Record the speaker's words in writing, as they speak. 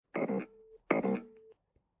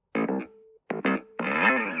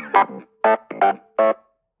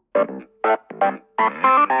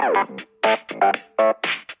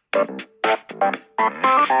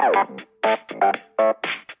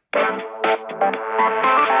Welcome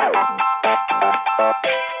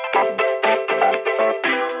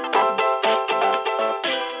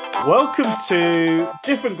to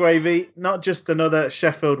Different Gravy, not just another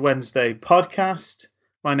Sheffield Wednesday podcast.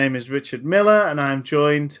 My name is Richard Miller, and I'm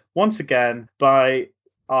joined once again by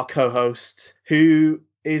our co-host, who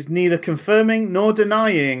is neither confirming nor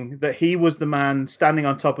denying that he was the man standing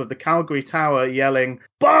on top of the Calgary Tower yelling,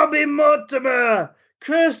 "Bobby Mortimer!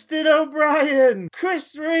 Kirsten O'Brien!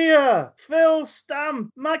 Chris Rea! Phil Stamp!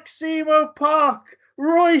 Maximo Park!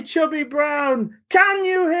 Roy Chubby Brown! Can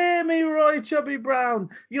you hear me, Roy Chubby Brown?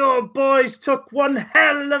 Your boys took one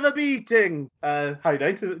hell of a beating." How are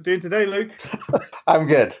you doing today, Luke? I'm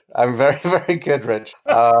good. I'm very, very good, Rich.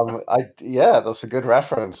 That's a good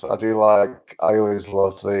reference. I always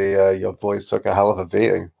love the "your boys took a hell of a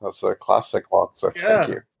beating." That's a classic one. So thank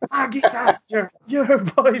you. Maggie Thatcher, your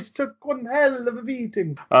boys took one hell of a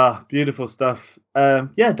beating. Beautiful stuff.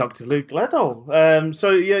 Dr. Luke Gledall. So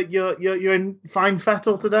you're in fine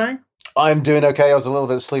fettle today? I'm doing okay. I was a little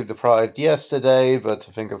bit sleep deprived yesterday, but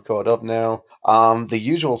I think I've caught up now. The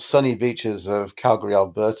usual sunny beaches of Calgary,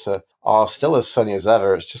 Alberta are still as sunny as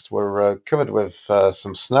ever. It's just we're covered with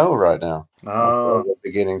some snow right now. We're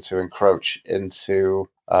beginning to encroach into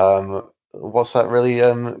what's that really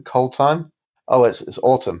cold time? Oh, it's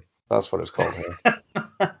autumn. That's what it's called here.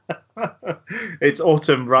 It's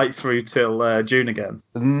autumn right through till June again.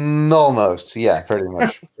 Almost, yeah, pretty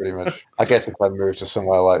much. I guess if I moved to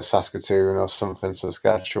somewhere like Saskatoon or something,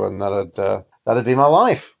 Saskatchewan, that'd be my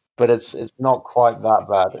life. But it's not quite that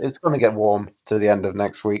bad. It's going to get warm to the end of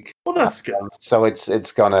next week. Well, that's good. So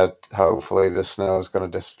it's gonna, hopefully the snow is going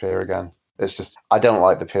to disappear again. It's just I don't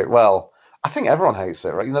like the period. Well, I think everyone hates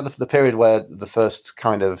it, right? You know, the period where the first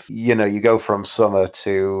kind of, you go from summer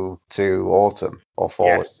to autumn or fall,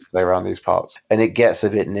 yes, around these parts, and it gets a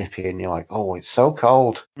bit nippy, and you're like, oh, it's so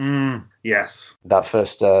cold. Yes. That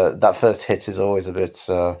first hit is always a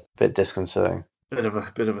bit disconcerting. Bit of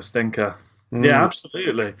a stinker. Yeah,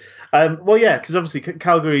 absolutely. Because obviously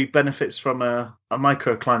Calgary benefits from a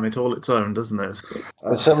microclimate all its own, doesn't it?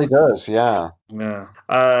 It certainly does, yeah.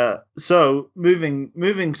 Yeah. So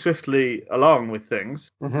moving swiftly along with things,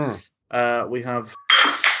 we have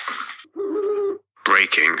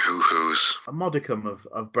breaking hoo-hoos. A modicum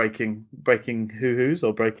of breaking hoo-hoos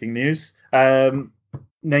or breaking news.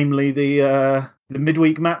 Namely the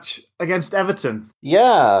midweek match against Everton.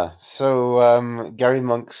 Yeah, so Gary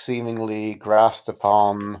Monk seemingly grasped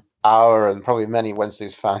upon our and probably many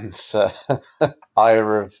Wednesdays fans'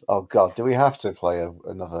 ire of, oh God, do we have to play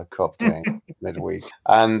another cup game midweek?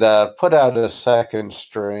 And put out a second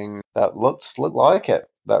string that looked like it.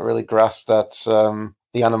 That really grasped at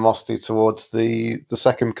the animosity towards the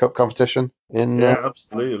second cup competition in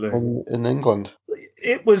England.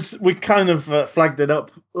 It was, we kind of flagged it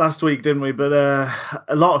up last week, didn't we? But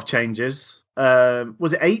a lot of changes.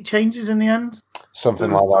 Was it 8 changes in the end?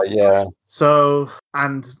 Something like that, yeah. So,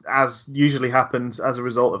 and as usually happens as a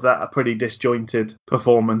result of that, a pretty disjointed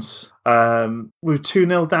performance. We were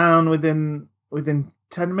 2-0 down within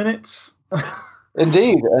 10 minutes.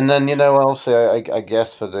 Indeed, and then also I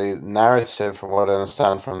guess for the narrative, from what I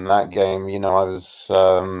understand from that game,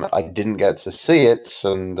 I didn't get to see it,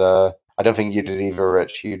 and I don't think you did either,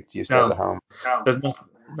 Rich. You stayed at home. No, there's nothing.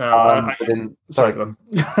 No, sorry. Go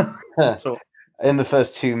on. In the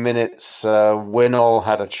first 2 minutes, Winnall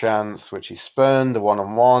had a chance which he spurned, a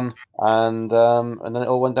 1-on-1, and then it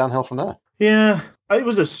all went downhill from there. Yeah, it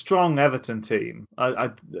was a strong Everton team.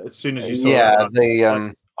 I as soon as you saw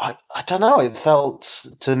it, I don't know. It felt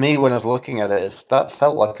to me when I was looking at it, that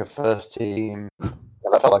felt like a first team.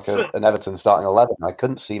 That felt like an Everton starting 11. I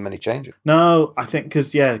couldn't see many changes. No, I think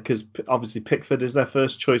because obviously Pickford is their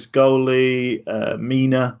first choice goalie.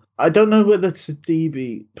 Mina. I don't know whether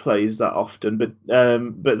Sidibe plays that often, but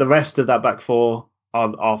the rest of that back four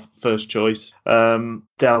are first choice.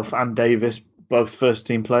 Delph and Davis, both first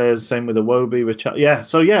team players. Same with Iwobi, Richard. Yeah,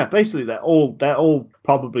 so yeah, basically they're all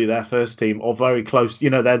probably their first team or very close.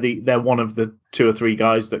 They're one of the 2 or 3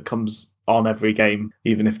 guys that comes on every game,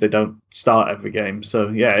 even if they don't start every game. So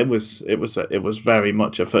yeah, it was very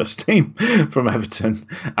much a first team from Everton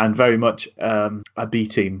and very much a B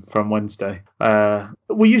team from Wednesday.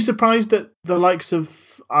 Were you surprised at the likes of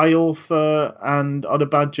Iorfa and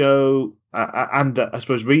Odebajo and I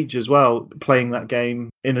suppose Reach as well playing that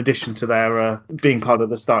game in addition to their being part of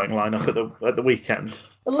the starting lineup at the weekend?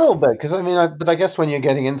 A little bit, because I mean, but I guess when you're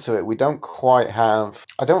getting into it, we don't quite have.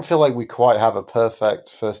 I don't feel like we quite have a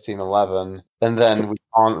perfect first team 11, and then we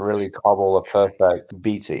can't really cobble a perfect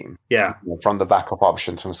B team. Yeah. From the backup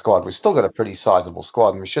options from squad. We've still got a pretty sizable squad,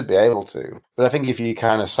 and we should be able to. But I think if you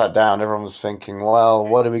kind of sat down, everyone was thinking, well,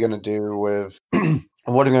 what are we going to do with?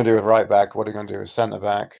 What are we going to do with right back? What are we going to do with centre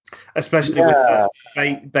back? Especially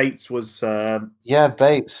with Bates was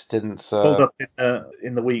Bates didn't pulled up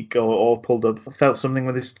in the week or pulled up, felt something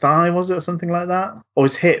with his thigh, was it, or something like that, or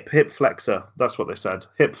his hip flexor. That's what they said,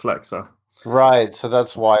 hip flexor. Right, so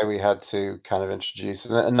that's why we had to kind of introduce.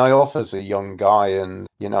 And Nyorfa's a young guy and,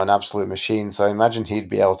 an absolute machine. So I imagine he'd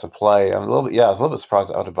be able to play. I was a little bit surprised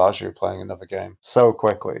at Adebayo playing another game so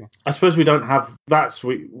quickly. I suppose we don't have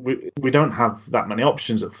we don't have that many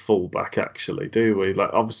options at fullback, actually, do we? Like,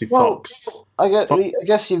 obviously, Fox. I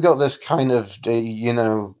guess you've got this kind of,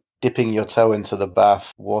 dipping your toe into the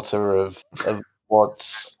bath water of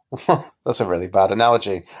what's. That's a really bad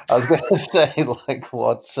analogy. I was going to say, like,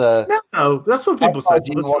 what's... No, that's what people say.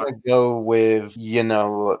 Do you want to go with,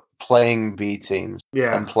 playing B teams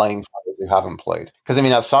and playing players who haven't played? Because, I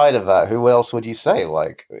mean, outside of that, who else would you say?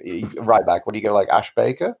 Like, right back, would you go like Ash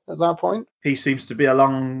Baker at that point? He seems to be a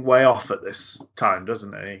long way off at this time,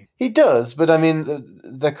 doesn't he? He does, but, I mean,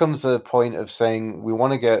 there comes a point of saying we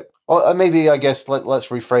want to get... Well, maybe, I guess, let's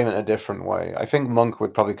reframe it a different way. I think Monk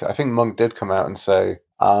did come out and say...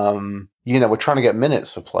 we're trying to get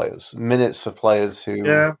minutes for players who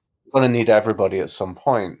are going to need everybody at some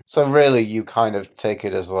point. So really, you kind of take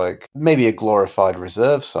it as like maybe a glorified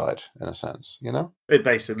reserve side in a sense, It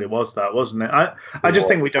basically was that, wasn't it? I just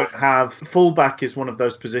think we don't have... Fullback is one of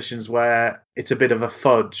those positions where it's a bit of a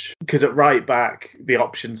fudge, because at right back, the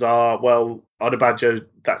options are, well, Adebayo,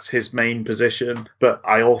 that's his main position, but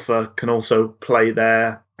Iorfa can also play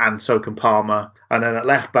there, and so can Palmer. And then at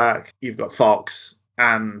left back, you've got Fox,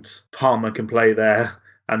 and Palmer can play there,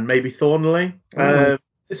 and maybe Thornley.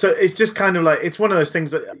 So it's just kind of like, it's one of those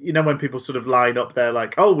things that, when people sort of line up there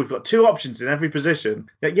like, oh, we've got two options in every position.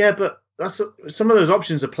 Yeah, but some of those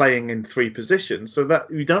options are playing in three positions, so that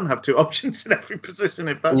we don't have two options in every position,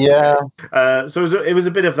 if that's so it was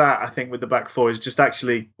a bit of that, I think, with the back four, is just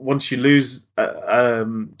actually once you lose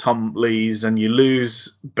Tom Lees and you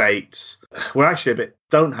lose Bates, we're actually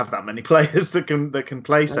don't have that many players that can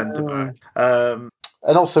play centre back.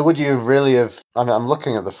 And also, would you really have... I mean, I'm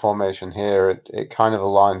looking at the formation here. It kind of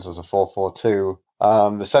aligns as a 4-4-2.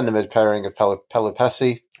 The centre mid pairing of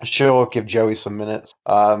Pelupessy. Sure, give Joey some minutes.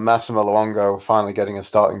 Massimo Luongo finally getting a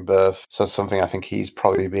starting berth. So something I think he's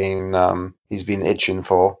probably been itching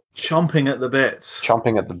for. Chomping at the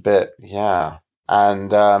bit, yeah.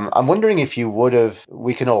 And I'm wondering if you would have...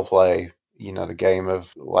 We can all play, the game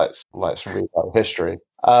of let's rewrite history.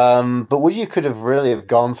 But would you could have really have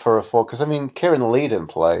gone for a 4? Because, I mean, Kieran Lee didn't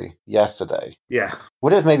play yesterday. Yeah.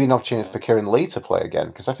 Would have maybe an opportunity for Kieran Lee to play again,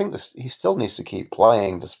 because I think he still needs to keep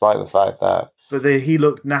playing despite the fact that... But he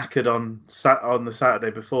looked knackered on the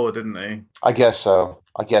Saturday before, didn't he? I guess so.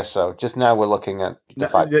 Just now we're looking at the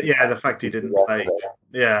fact... the fact he didn't play.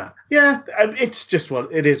 Yeah. It's just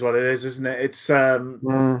it is, isn't it? It's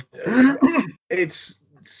it's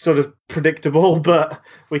sort of predictable, but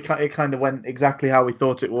it kind of went exactly how we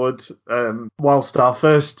thought it would. Whilst our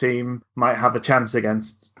first team might have a chance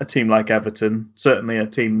against a team like Everton, certainly a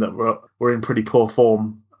team that were in pretty poor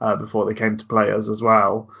form before they came to play us as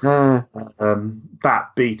well.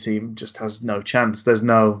 That B team just has no chance. There's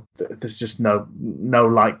just no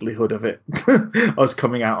likelihood of it us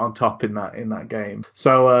coming out on top in that game.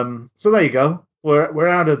 So there you go. We're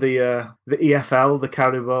out of the EFL, the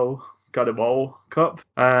Carabao Cup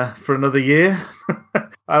for another year.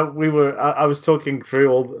 I was talking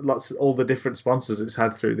through all the different sponsors it's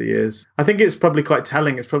had through the years. I think it's probably quite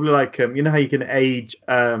telling. It's probably like how you can age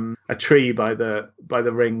a tree by the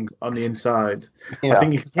ring on the inside. Yeah. I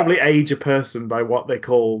think you can probably age a person by what they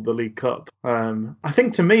call the League Cup. I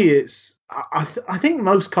think to me it's I think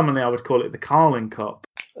most commonly I would call it the Carling Cup.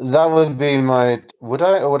 That would be my... Would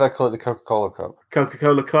I call it the Coca-Cola Cup?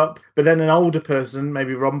 Coca-Cola Cup. But then an older person,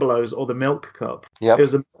 maybe Rumbelows or the Milk Cup. Yep. It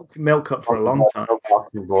was a Milk Cup for a long time.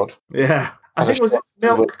 Yeah. I think was it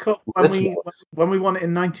Milk Cup when we won it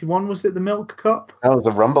in 91? Was it the Milk Cup? That was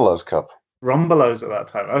the Rumbelows Cup. Rumbelows at that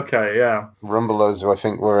time. Okay, yeah. Rumbelows, who I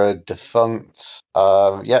think were a defunct,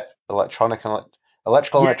 electrical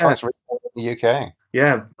electronics in the UK.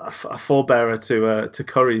 Yeah, a forebearer to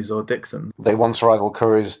Currys or Dixon. They once rivaled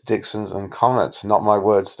Currys, Dixons, and Comets. Not my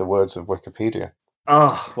words, the words of Wikipedia.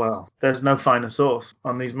 Oh, well, there's no finer source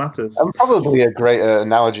on these matters. And probably a great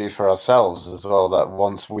analogy for ourselves as well, that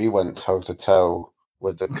once we went toe-to-toe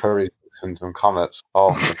with the Currys, Suns and Comets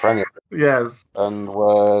of the Premier League, Yes. and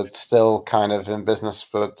we're still kind of in business,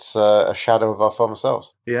 but a shadow of our former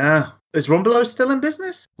selves. Yeah. Is Rumbelow still in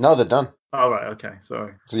business? No, they're done. Oh, right. Okay.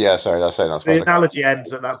 Sorry. Yeah, sorry, that's not The analogy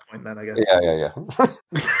ends at that point then, I guess. Yeah.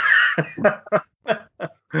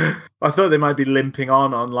 I thought they might be limping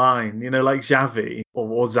online, like Xavi or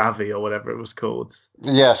Xavi or whatever it was called.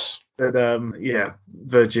 Yes. But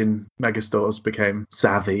Virgin Megastores became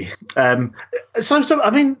Savvy. So I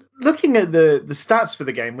mean, looking at the stats for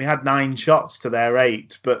the game, we had 9 shots to their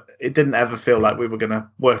 8, but it didn't ever feel like we were going to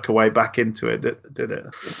work our way back into it, did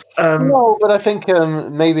it? No, but I think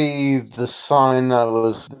maybe the sign that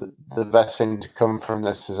was the best thing to come from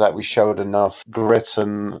this is that we showed enough grit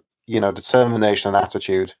and determination and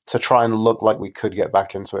attitude to try and look like we could get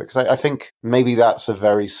back into it. Because I think maybe that's a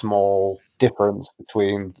very small difference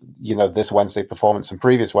between, this Wednesday performance and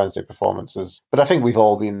previous Wednesday performances. But I think we've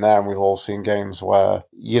all been there and we've all seen games where,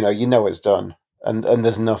 it's done. And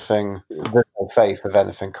there's no faith of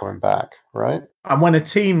anything coming back, right? And when a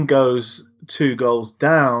team goes 2 goals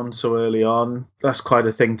down so early on, that's quite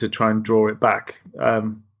a thing to try and draw it back,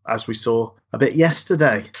 as we saw a bit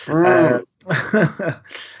yesterday.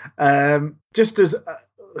 Just as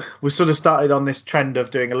we sort of started on this trend of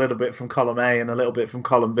doing a little bit from column A and a little bit from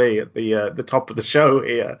column B at the top of the show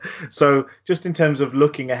here. So just in terms of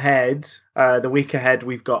looking ahead, the week ahead,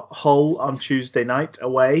 we've got Hull on Tuesday night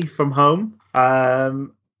away from home.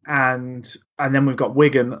 And then we've got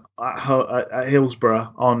Wigan at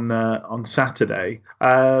Hillsborough on Saturday.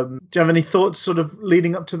 Do you have any thoughts sort of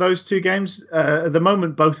leading up to those 2 games? At the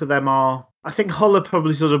moment, both of them are, I think Hull are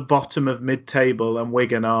probably sort of bottom of mid-table, and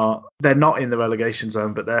Wigan they're not in the relegation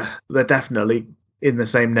zone, but they're definitely in the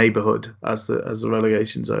same neighbourhood as the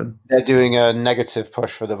relegation zone. They're doing a negative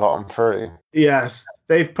push for the bottom 3. Yes,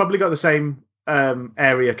 they've probably got the same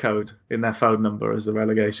area code in their phone number as the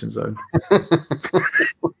relegation zone.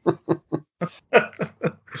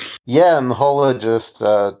 Yeah, and Hull are just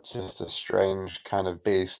a strange kind of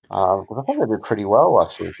beast. I think they did pretty well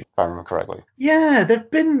last season, if I remember correctly. Yeah, they've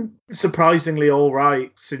been surprisingly all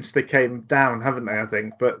right since they came down, haven't they? I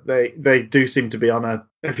think, but they do seem to be on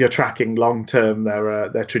if you're tracking long term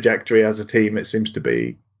their trajectory as a team, it seems to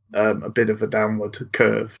be a bit of a downward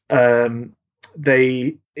curve.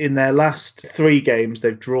 They in their last 3 games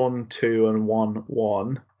they've drawn 2 and won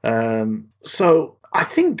 1. So I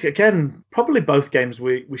think, again, probably both games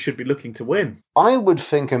we should be looking to win. I would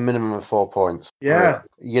think a minimum of 4 points. Yeah.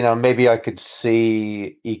 Maybe I could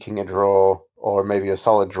see eking a draw or maybe a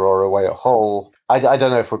solid draw away at Hull. I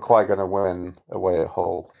don't know if we're quite going to win away at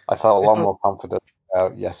Hull. I felt a lot more confident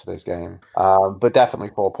about yesterday's game. But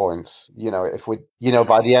definitely 4 points. If we,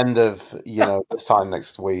 by the end of, this time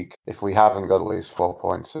next week, if we haven't got at least 4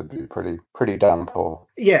 points, it'd be pretty damn poor.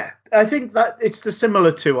 Yeah, I think that it's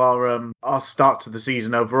similar to our start to the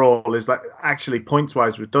season overall. Is that actually points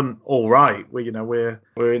wise we've done all right.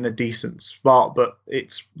 We're in a decent spot, but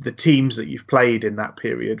it's the teams that you've played in that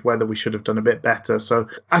period whether we should have done a bit better. So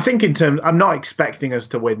I think I'm not expecting us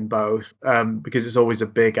to win both because it's always a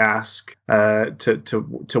big ask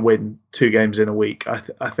to win 2 games in a week.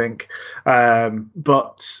 I think,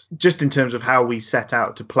 but just in terms of how we set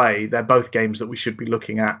out to play, they're both games that we should be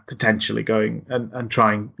looking at potentially going and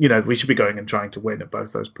trying. We should be going and trying to win at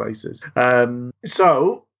both those places.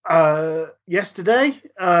 So yesterday,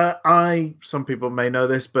 some people may know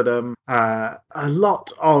this, but a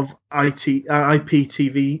lot of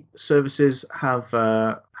IPTV services have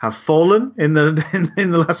fallen in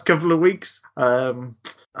the last couple of weeks.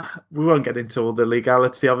 We won't get into all the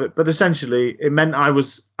legality of it, but essentially it meant I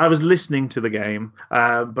was listening to the game,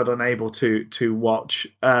 but unable to watch,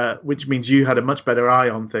 which means you had a much better eye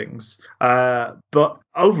on things. But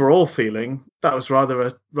overall feeling that was rather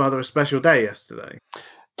a special day yesterday.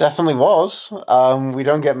 Definitely was. We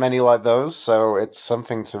don't get many like those, so it's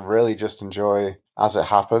something to really just enjoy as it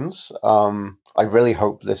happens. I really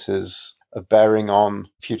hope this is a bearing on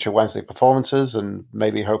future Wednesday performances and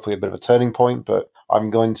maybe hopefully a bit of a turning point, but I'm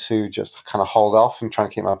going to just kind of hold off and try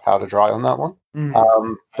and keep my powder dry on that one.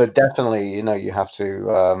 But definitely, you have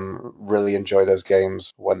to really enjoy those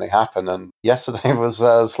games when they happen. And yesterday was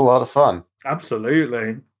a lot of fun.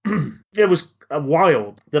 Absolutely. It was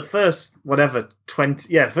wild. The first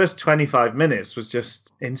 25 minutes was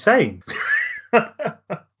just insane.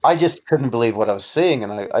 I just couldn't believe what I was seeing,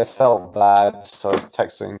 and I felt bad. So I was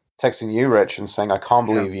texting you, Rich, and saying I can't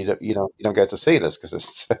believe you don't get to see this because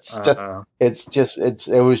it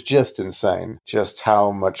was just insane, just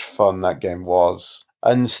how much fun that game was,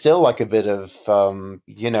 and still like a bit of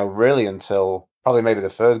really until probably maybe the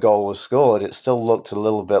 3rd goal was scored, it still looked a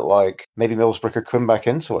little bit like maybe Middlesbrough could come back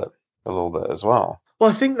into it a little bit as well. Well,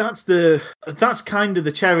 I think that's kind of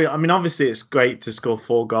the cherry. I mean, obviously it's great to score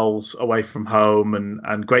 4 goals away from home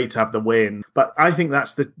and great to have the win. But I think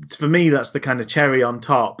for me that's the kind of cherry on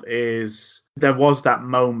top is there was that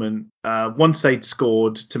moment once they'd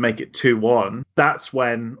scored to make it 2-1. That's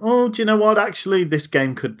when, do you know what? Actually, this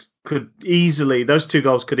game could easily, those 2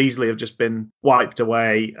 goals could easily have just been wiped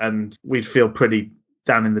away, and we'd feel pretty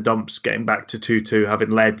down in the dumps getting back to 2-2, having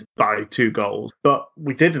led by 2 goals. But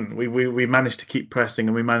we didn't. We managed to keep pressing,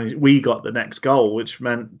 and we got the next goal, which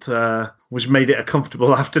meant which made it a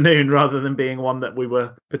comfortable afternoon rather than being one that we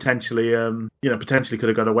were potentially could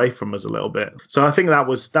have got away from us a little bit. So I think that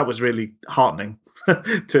was really heartening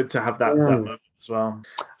to have that moment as well.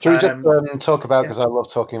 Can we just talk about, because I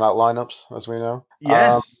love talking about lineups, as we know.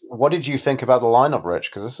 Yes. What did you think about the lineup, Rich?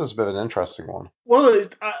 Because this is a bit of an interesting one. Well,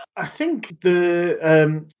 I think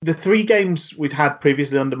the 3 games we'd had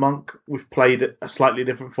previously under Monk, we've played a slightly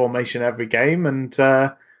different formation every game, and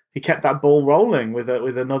he kept that ball rolling with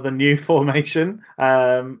another new formation.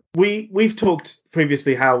 We've talked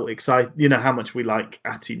previously how excited, how much we like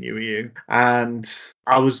Ati Nuhiu, and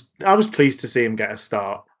I was pleased to see him get a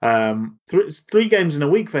start. 3 games in a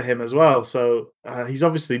week for him as well, so he's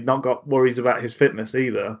obviously not got worries about his fitness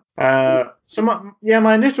either. So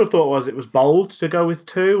my initial thought was it was bold to go with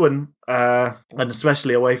 2, and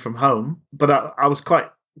especially away from home. But I was quite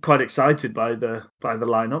excited by the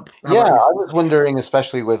lineup. I was wondering,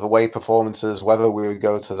 especially with away performances, whether we would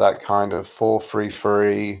go to that kind of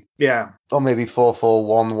 4-3-3, or maybe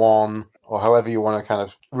 4-4-1-1, or however you want to kind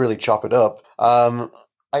of really chop it up.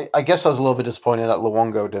 I guess I was a little bit disappointed that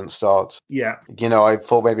Luongo didn't start. Yeah. I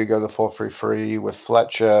thought maybe go the 4-3-3 with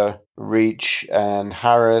Fletcher, Reach, and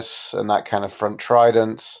Harris, and that kind of front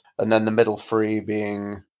trident, and then the middle 3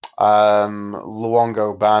 being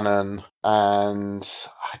Luongo, Bannon, and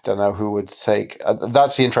I don't know who would take.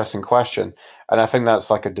 That's the interesting question, and I think that's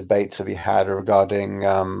like a debate to be had regarding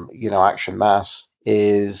Action Mass.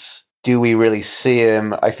 Do we really see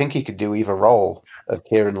him? I think he could do either role of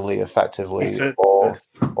Kieran Lee effectively or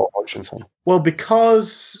Hutchinson. Well,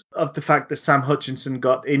 because of the fact that Sam Hutchinson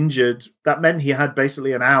got injured, that meant he had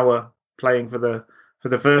basically an hour playing for the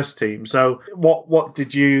first team. So what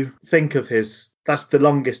did you think of his? That's the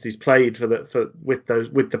longest he's played with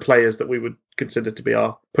the players that we would consider to be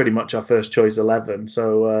pretty much our first choice 11.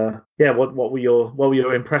 So what were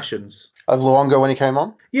your impressions of Luongo when he came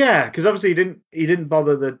on? Yeah, because obviously he didn't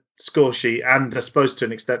bother the score sheet, and I suppose to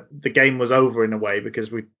an extent the game was over in a way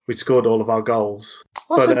because we scored all of our goals.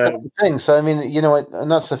 Well, that's the thing. So I mean,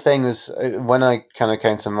 and that's the thing is when I kind of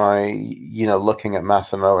came to my looking at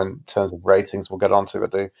Massimo in terms of ratings, we'll get onto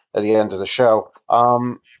at the end of the show.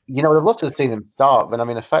 I'd love to have seen him start, but I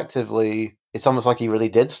mean, effectively, it's almost like he really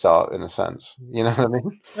did start in a sense. You know what I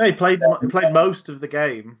mean? Yeah, he played most of the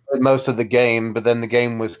game. Most of the game, but then the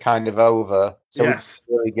game was kind of over, so we didn't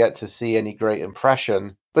really get to see any great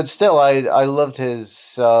impression. But still, I loved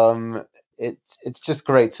his. It's just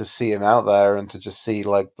great to see him out there and to just see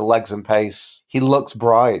like the legs and pace. He looks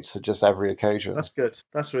bright at just every occasion. That's good.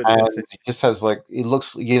 That's really good. He just has he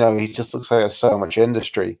looks like he has so much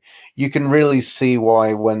industry. You can really see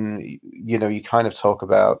why when you kind of talk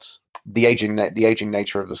about the aging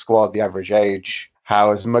nature of the squad, the average age,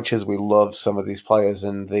 how as much as we love some of these players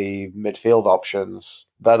in the midfield options,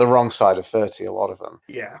 they're the wrong side of 30, a lot of them.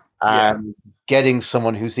 Yeah. And getting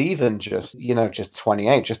someone who's even just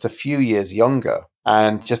 28, just a few years younger,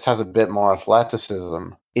 and just has a bit more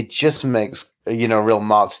athleticism, it just makes a real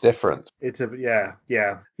marked difference. It's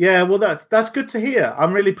well, that's good to hear.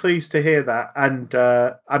 I'm really pleased to hear that, and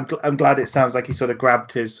I'm glad it sounds like he sort of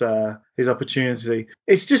grabbed his opportunity.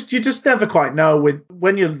 It's just you just never quite know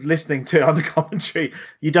when you're listening to it on the commentary.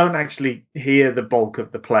 You don't actually hear the bulk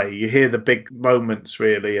of the play. You hear the big moments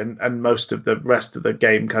really, and most of the rest of the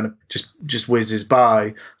game kind of just whizzes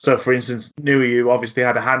by. So, for instance, Nuhiu obviously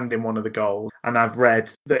had a hand in one of the goals, and I've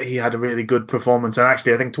read that he had a really good performance. And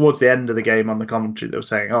actually, I think towards the end of the game on the commentary, they were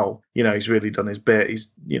saying, he's really done his bit.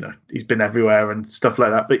 He's been everywhere and stuff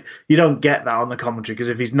like that. But you don't get that on the commentary because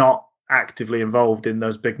if he's not actively involved in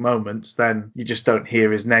those big moments, then you just don't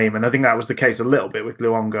hear his name. And I think that was the case a little bit with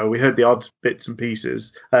Luongo. We heard the odd bits and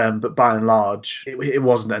pieces, but by and large, it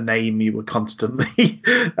wasn't a name you were constantly.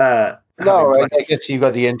 No, I guess you've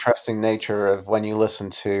got the interesting nature of when you listen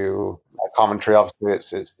to commentary.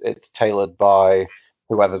 Obviously, it's tailored by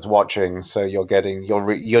whoever's watching, so you're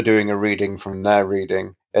doing a reading from their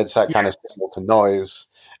reading. It's that kind of signal to noise.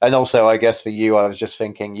 And also, I guess for you, I was just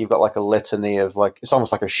thinking you've got like a litany of it's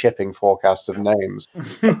almost like a shipping forecast of names.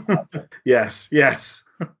 Yes. So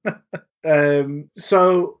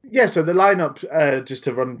the lineup, just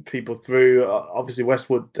to run people through, obviously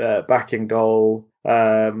Westwood back in goal.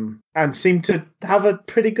 and seemed to have a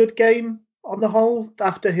pretty good game on the whole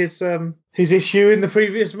after his issue in the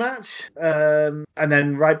previous match. And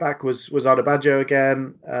then right back was Adebayo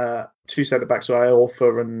again. Two centre backs were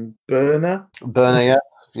Iorfa and Burner. Burner,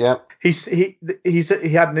 yeah. He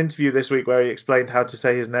had an interview this week where he explained how to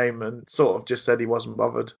say his name and sort of just said he wasn't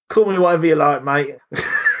bothered. Call me whatever you like, mate.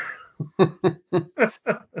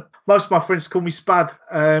 Most of my friends call me Spad.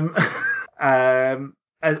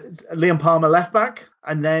 Liam Palmer left back,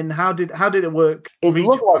 and then how did it work? It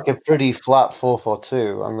looked like a pretty flat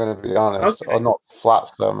 4-4-2. I'm going to be honest, okay. Or not flat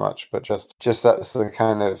so much, but just that's the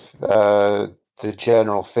kind of the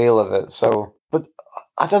general feel of it. So, but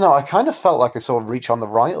I don't know. I kind of felt like I saw Reach on the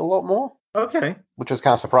right a lot more. Okay. Which was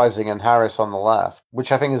kind of surprising, and Harris on the left,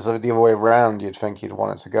 which I think is the other way around. You'd think you'd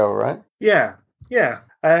want it to go, right? Yeah.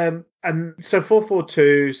 And so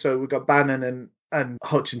 4-4-2. So we've got Bannon and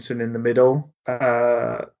Hutchinson in the middle,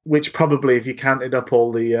 which probably, if you counted up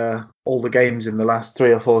all the games in the last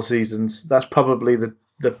 3 or 4 seasons, that's probably the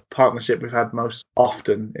partnership we've had most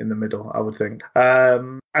often in the middle, I would think.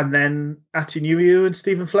 And then Atinuyu and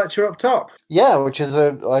Stephen Fletcher up top. Yeah, which is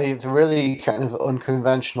a really kind of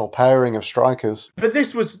unconventional pairing of strikers. But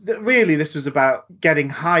this was about getting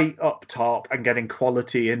height up top and getting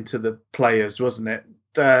quality into the players, wasn't it?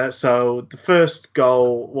 So the first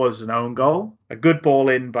goal was an own goal, a good ball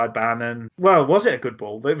in by Bannon. Well, was it a good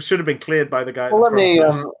ball? It should have been cleared by the guy. Let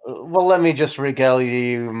me just regale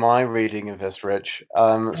you my reading of this, Rich.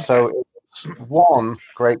 So it's one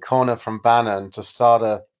great corner from Bannon to start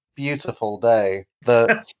a beautiful day.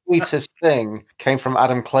 The sweetest thing came from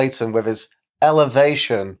Adam Clayton with his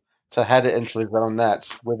elevation to head it into his own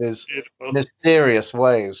net with his mysterious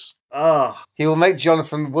ways. Oh. He will make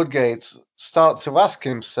Jonathan Woodgate start to ask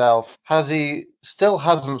himself, he still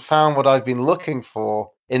hasn't found what I've been looking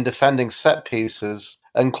for in defending set pieces,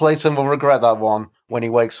 and Clayton will regret that one when he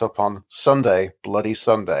wakes up on Sunday, bloody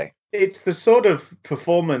Sunday. It's the sort of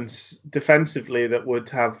performance defensively that would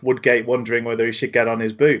have Woodgate wondering whether he should get on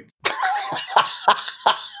his boot.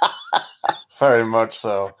 Very much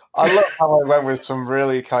so. I love how I went with some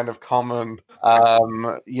really kind of common,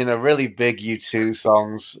 really big U2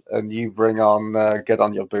 songs, and you bring on Get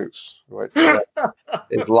On Your Boots, which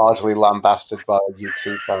is largely lambasted by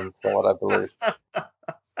U2 fans, for what I believe.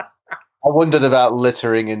 I wondered about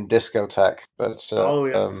littering in discotheque, but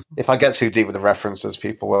if I get too deep with the references,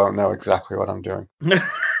 people won't know exactly what I'm doing.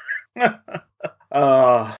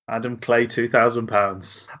 Oh, Adam Clay,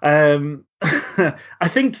 £2,000. I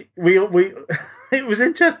think we it was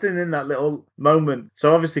interesting in that little moment.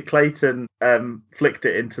 So obviously Clayton flicked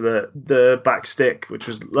it into the back stick, which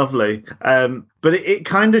was lovely. But it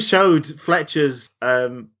kind of showed Fletcher's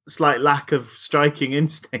slight lack of striking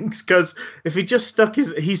instincts, because if he just stuck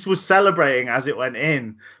he was celebrating as it went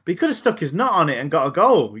in, but he could have stuck his nut on it and got a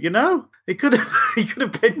goal. He could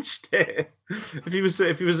have pinched it if he was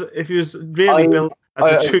really built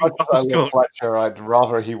as a true goal scorer. Fletcher, I'd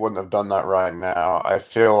rather he wouldn't have done that right now. I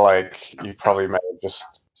feel like he probably may have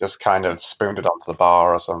just kind of spooned it onto the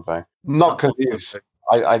bar or something. Not because he's.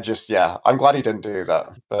 I'm glad he didn't do that.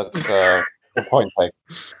 But the point taken.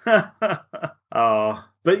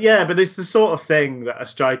 But it's the sort of thing that a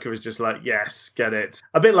striker is just like, yes, get it.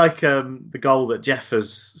 A bit like the goal that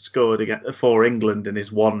Jeffers scored for England in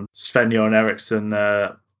his one Sven-Göran Eriksson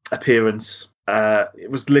appearance. It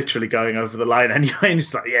was literally going over the line anyway, and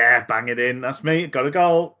it's like, yeah, bang it in. That's me. Got a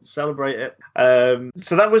goal. Celebrate it.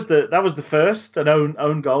 So that was the first an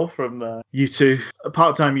own goal from U2, a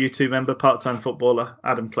part-time U2 member, part-time footballer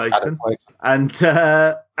Adam Clayton. And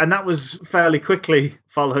that was fairly quickly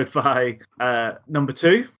followed by number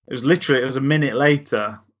 2. It was a minute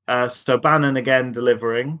later. So Bannon again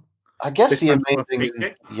delivering. I guess the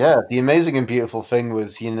amazing and beautiful thing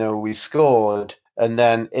was, we scored. And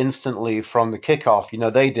then instantly from the kickoff,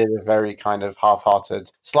 they did a very kind of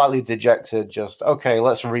half-hearted, slightly dejected, just, okay,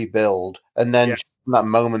 let's rebuild. And then in that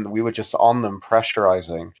moment, we were just on them,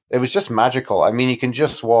 pressurizing. It was just magical. I mean, you can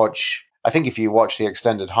just watch, I think if you watch the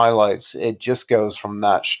extended highlights, it just goes from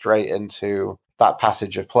that straight into that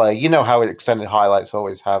passage of play. You know how extended highlights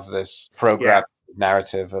always have this programmed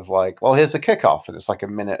narrative of like, well, here's the kickoff. And it's like a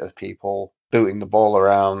minute of people booting the ball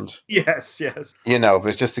around. Yes.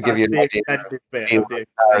 But just to give you an idea of the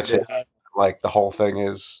narrative, like the whole thing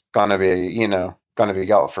is gonna be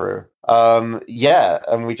got through.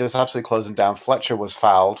 And we just absolutely closed them down. Fletcher was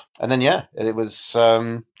fouled, and then it was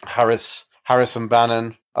Harris and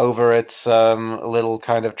Bannon over it. A little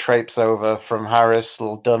kind of traipse over from Harris,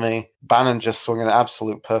 little dummy. Bannon just swung an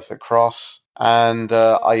absolute perfect cross. And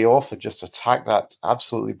Iorfa just attacked that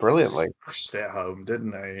absolutely brilliantly. Smashed it home,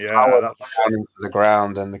 didn't he? Yeah, Powered that's down into the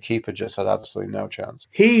ground, and the keeper just had absolutely no chance.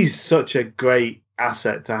 he's such a great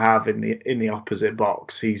asset to have in the opposite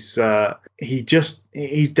box. He's desperate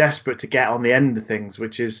to get on the end of things,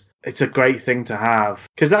 it's a great thing to have,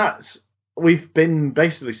 because we've been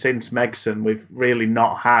basically since Megson, we've really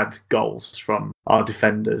not had goals from our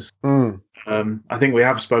defenders. I think we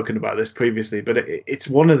have spoken about this previously, but it's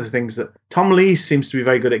one of the things that Tom Lee seems to be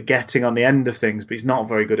very good at getting on the end of things, but he's not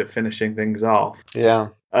very good at finishing things off. Yeah.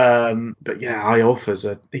 But yeah, Iorfa's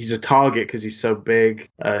he's a target because he's so big.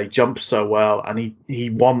 He jumps so well, and he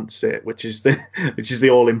wants it, which is the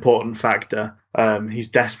all important factor. He's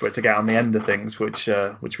desperate to get on the end of things, which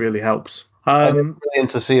really helps. Brilliant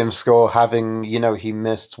to see him score, having, he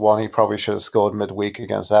missed one he probably should have scored midweek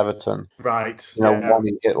against Everton. Right. One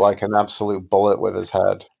he hit like an absolute bullet with his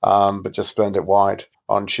head, but just spurned it wide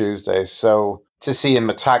on Tuesday. So to see him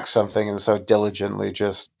attack something and so diligently, it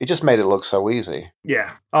just made it look so easy. Yeah.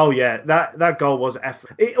 Oh yeah. That goal was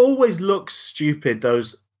effort. It always looks stupid,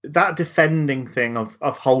 that defending thing of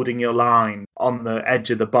holding your line on the edge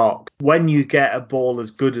of the box when you get a ball as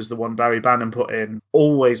good as the one Barry Bannan put in,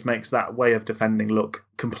 always makes that way of defending look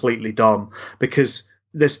completely dumb, because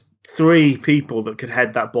there's 3 people that could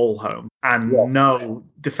head that ball home and no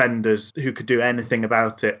defenders who could do anything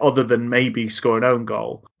about it other than maybe score an own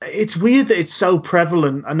goal. It's weird that it's so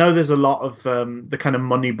prevalent. I know there's a lot of the kind of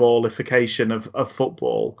moneyballification of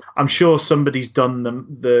football. I'm sure somebody's done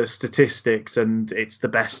the statistics and it's the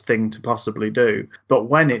best thing to possibly do. But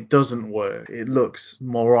when it doesn't work, it looks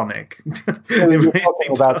moronic. We're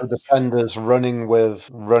talking about the defenders running with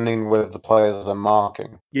the players they're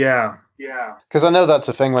marking. Yeah. Because I know that's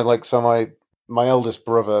a thing where, my oldest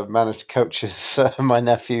brother managed to coach my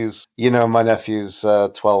nephew's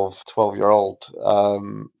 12-year-old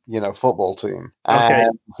football team. Okay.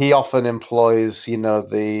 And he often employs,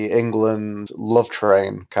 the England love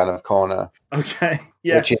train kind of corner. Okay.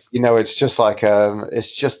 Yes. Which is, it's just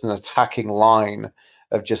it's just an attacking line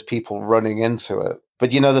of just people running into it.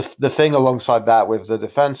 But, the thing alongside that with the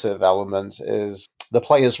defensive element is the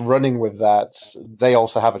players running with that, they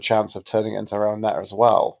also have a chance of turning it into their own net as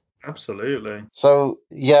well. Absolutely. So,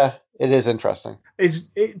 yeah, it is interesting.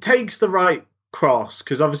 It takes the right cross,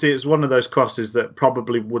 because obviously it's one of those crosses that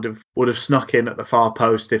probably would have snuck in at the far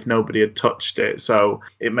post if nobody had touched it. So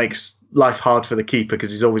it makes life hard for the keeper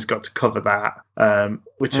because he's always got to cover that,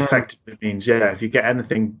 which effectively means, if you get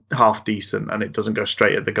anything half decent and it doesn't go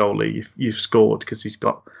straight at the goalie, you've scored, because he's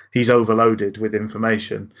overloaded with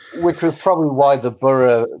information. Which was probably why the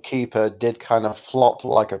Borough keeper did kind of flop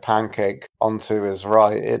like a pancake onto his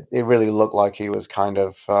right. It really looked like he was kind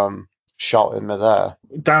of shot in midair.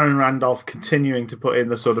 Darren Randolph continuing to put in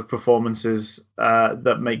the sort of performances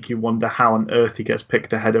that make you wonder how on earth he gets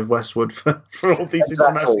picked ahead of Westwood for all these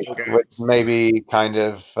international games. Which maybe kind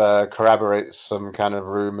of corroborates some kind of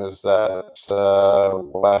rumours that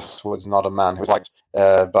Westwood's not a man who's liked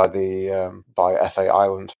by FA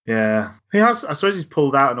Ireland. Yeah, he has. I suppose he's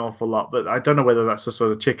pulled out an awful lot, but I don't know whether that's the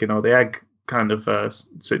sort of chicken or the egg kind of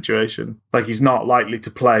situation. Like, he's not likely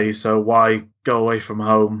to play, so why go away from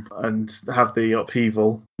home and have the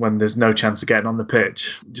upheaval when there's no chance of getting on the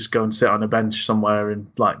pitch? Just go and sit on a bench somewhere in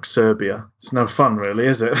Serbia. It's no fun, really,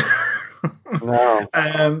 is it? No.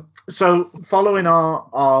 So following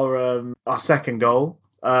our second goal,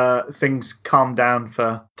 things calmed down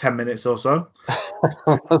for 10 minutes or so.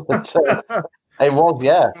 It was,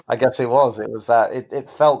 yeah. I guess it was. It was that it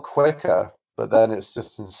felt quicker. But then it's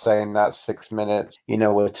just insane that 6 minutes, we're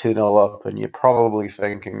 2-0 up and you're probably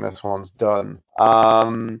thinking this one's done.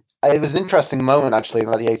 It was an interesting moment, actually,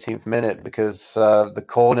 about the 18th minute, because the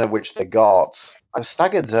corner which they got, I was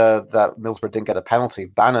staggered that Middlesbrough didn't get a penalty.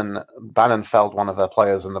 Bannan felled one of their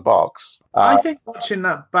players in the box. I think watching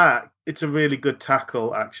that back, it's a really good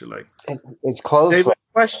tackle, actually. It's close. They were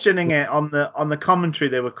questioning it on the commentary.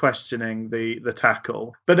 They were questioning the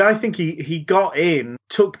tackle, but I think he got in,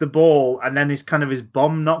 took the ball, and then his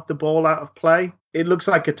bum knocked the ball out of play. It looks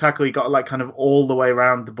like a tackle. He got kind of all the way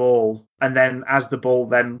around the ball, and then as the ball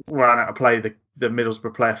then ran out of play, the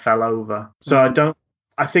Middlesbrough player fell over. So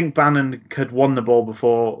I think Bannan had won the ball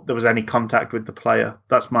before there was any contact with the player.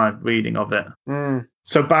 That's my reading of it.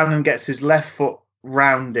 So Bannan gets his left foot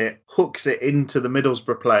round it, hooks it into the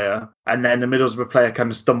Middlesbrough player, and then the Middlesbrough player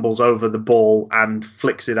kind of stumbles over the ball and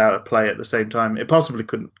flicks it out of play at the same time. It possibly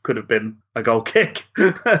could have been a goal kick,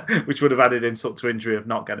 which would have added insult to injury of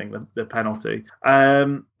not getting the penalty.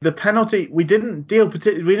 The penalty, we didn't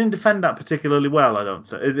defend that particularly well. I don't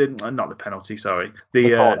think, not the penalty, sorry,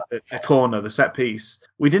 the corner, the set piece.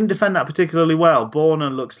 We didn't defend that particularly well. Burner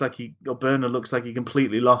looks like he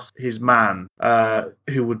completely lost his man,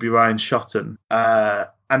 who would be Ryan Shotton,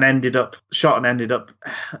 and ended up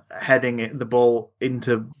heading the ball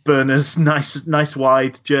into Burner's nice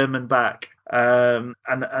wide German back. And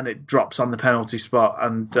it drops on the penalty spot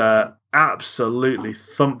and absolutely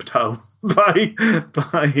thumped home by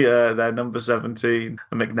their number 17,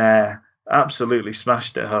 McNair. Absolutely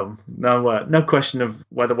smashed it home. No question of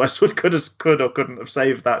whether Westwood could or couldn't have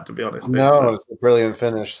saved that, to be honest. No, it was a brilliant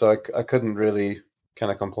finish, so I couldn't really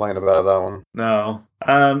kind of complain about that one. No.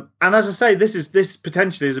 And as I say, this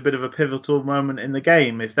potentially is a bit of a pivotal moment in the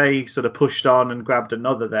game. If they sort of pushed on and grabbed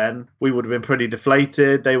another, then we would have been pretty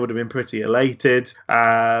deflated. They would have been pretty elated.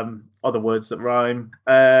 Other words that rhyme.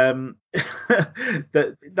 That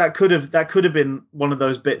could have been one of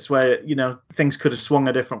those bits where, you know, things could have swung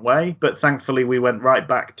a different way. But thankfully, we went right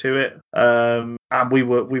back to it, and we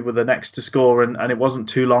were the next to score, and it wasn't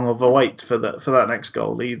too long of a wait for that next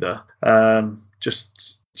goal either.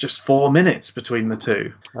 Just 4 minutes between the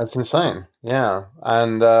two. That's insane. Yeah,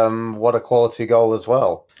 and what a quality goal as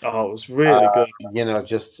well. Oh, it was really good. You know,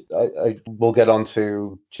 just we'll get on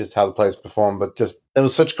to just how the players performed, but just there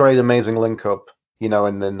was such great, amazing link up, you know,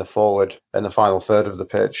 in the forward in the final third of the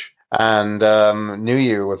pitch. And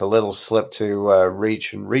Nuyu with a little slip to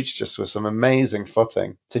Reach, and Reach just with some amazing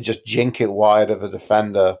footing to just jink it wide of the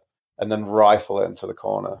defender and then rifle it into the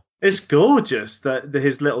corner. It's gorgeous,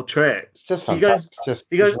 his little trick. It's just fantastic.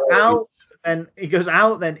 He goes out, then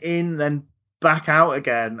in, then back out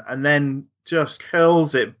again, and then just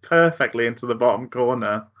curls it perfectly into the bottom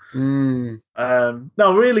corner. No,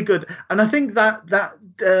 really good. And I think that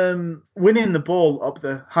winning the ball up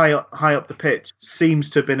the high up the pitch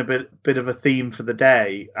seems to have been a bit of a theme for the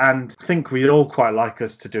day, and I think we'd all quite like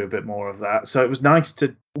us to do a bit more of that. So it was nice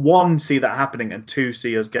to, one, see that happening, and two,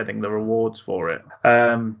 see us getting the rewards for it.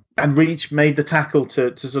 And Reach made the tackle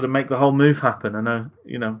to sort of make the whole move happen. I know,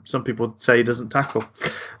 you know, some people say he doesn't tackle.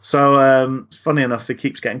 So it's funny enough, he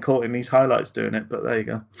keeps getting caught in these highlights doing it, but there you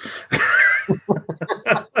go.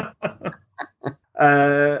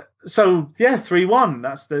 So yeah,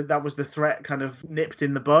 3-1. That was the threat kind of nipped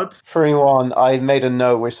in the bud. 3-1. I made a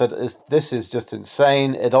note which said, "This is just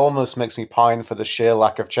insane. It almost makes me pine for the sheer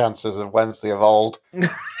lack of chances of Wednesday of old."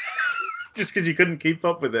 Just because you couldn't keep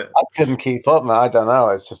up with it. I couldn't keep up, man. I don't know.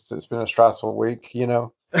 It's been a stressful week, you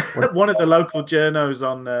know. One of the local journos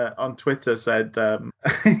on Twitter said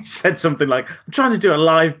he said something like, "I'm trying to do a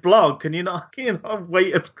live blog. Can you not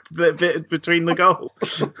wait a bit between the goals?"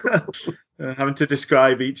 Having to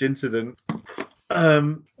describe each incident.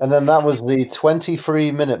 And then that was the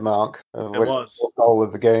 23-minute mark. It was the goal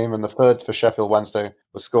of the game, and the third for Sheffield Wednesday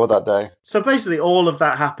was scored that day. So basically, all of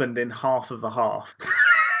that happened in half of a half.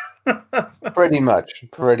 Pretty much.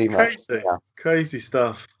 Crazy, yeah. Crazy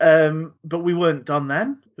stuff. But we weren't done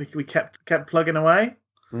then. We kept plugging away.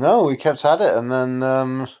 No, we kept at it, and then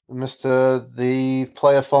the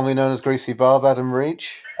player formerly known as Greasy Barb, Adam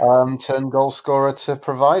Reach, turned goal scorer to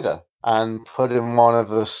provider and put in one of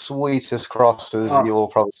the sweetest crosses you will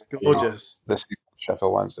probably see. Gorgeous. This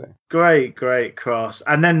Sheffield Wednesday. Great cross.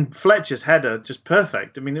 And then Fletcher's header, just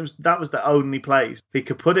perfect. I mean, that was the only place he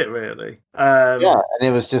could put it, really. Yeah, and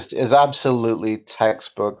it was absolutely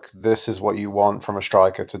textbook. This is what you want from a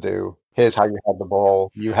striker to do. Here's how you head the ball.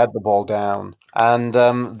 You head the ball down. And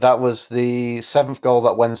that was the 7th goal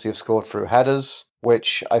that Wednesday have scored through headers,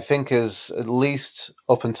 which I think is, at least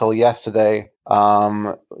up until yesterday,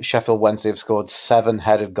 Sheffield Wednesday have scored 7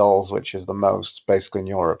 headed goals, which is the most basically in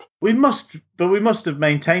Europe. We must have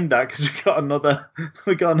maintained that because we got another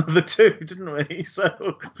 2, didn't we?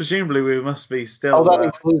 So presumably we must be still. Oh, that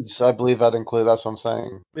includes. I believe that includes. That's what I'm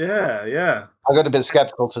saying. Yeah. I got a bit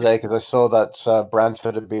skeptical today because I saw that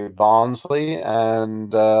Brentford had beat Barnsley,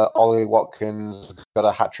 and Ollie Watkins got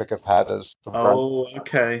a hat trick of headers. Oh,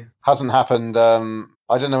 okay. Hasn't happened.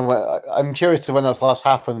 I don't know. I'm curious to when that's last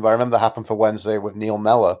happened, but I remember that happened for Wednesday with Neil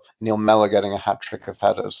Mellor. Neil Mellor getting a hat trick of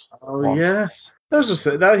headers. Oh, once. Yes.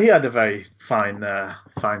 He had a very fine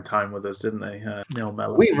time with us, didn't he, Neil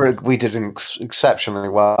Mellor? We did exceptionally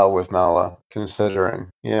well with Mellor, considering.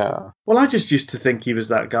 Yeah. Well, I just used to think he was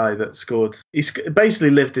that guy that scored. He basically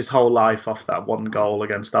lived his whole life off that one goal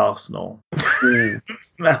against Arsenal.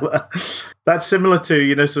 Mellor. That's similar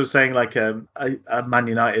to, sort of saying like a Man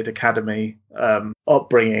United academy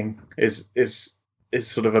upbringing is is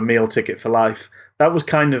sort of a meal ticket for life. That was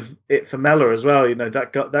kind of it for Mellor as well.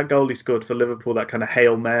 That goal he scored for Liverpool, that kind of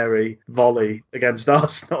Hail Mary volley against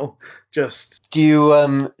Arsenal. Just Do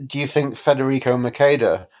you think Federico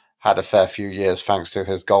Makeda had a fair few years thanks to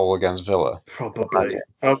his goal against Villa? probably.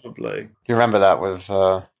 Do you remember that with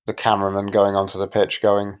the cameraman going onto the pitch,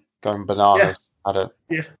 going bananas at it?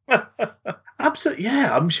 Yeah. Absolutely.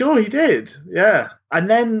 Yeah, I'm sure he did. Yeah. And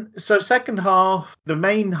then, so second half, the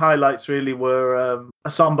main highlights really were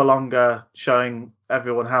Assombalonga showing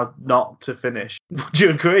everyone how not to finish. Would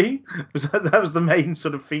you agree? That was the main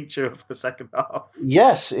sort of feature of the second half?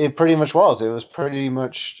 Yes, it pretty much was. It was pretty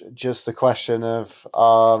much just the question of,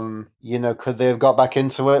 could they have got back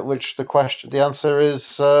into it? Which the answer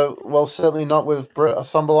is, well, certainly not with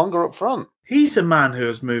Assombalonga up front. He's a man who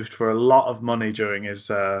has moved for a lot of money during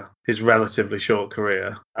his relatively short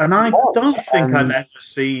career. And I don't think I've ever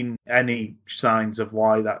seen any signs of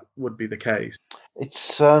why that would be the case.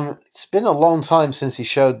 It's been a long time since he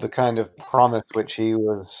showed the kind of promise which he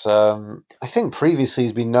was. I think previously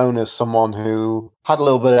he's been known as someone who had a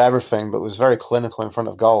little bit of everything, but was very clinical in front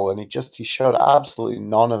of goal, and he showed absolutely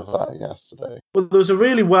none of that yesterday. Well, there was a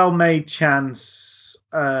really well-made chance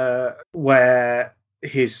where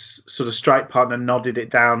his sort of strike partner nodded it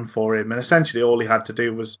down for him, and essentially all he had to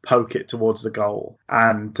do was poke it towards the goal,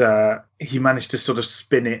 and he managed to sort of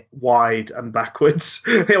spin it wide and backwards.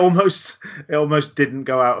 It almost didn't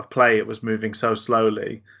go out of play. It was moving so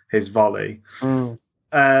slowly, his volley. And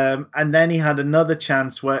then he had another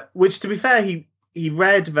chance which to be fair, he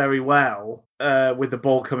read very well with the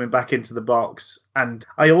ball coming back into the box, and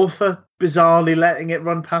Iorfa bizarrely letting it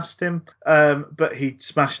run past him, but he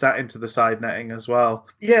smashed that into the side netting as well.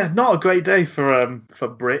 Yeah, not a great day for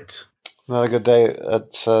Britt. Not a good day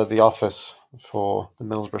at the office for the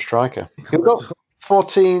Middlesbrough striker. He got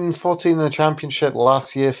 14 in the championship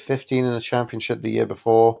last year, 15 in the championship the year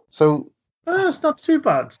before. So it's not too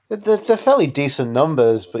bad. They're fairly decent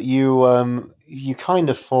numbers, but you kind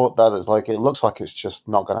of thought that it looks like it's just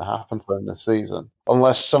not going to happen for him this season.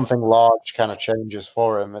 Unless something large kind of changes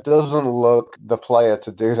for him. It doesn't look the player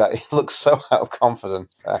to do that. He looks so out of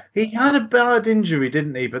confidence. He had a bad injury,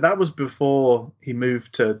 didn't he? But that was before he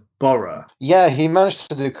moved to Borough. Yeah, he managed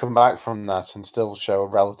to come back from that and still show a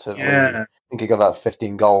relatively... Yeah. I think he got about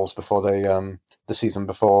 15 goals before the season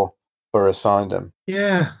before Borough signed him.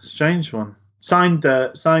 Yeah, strange one. Signed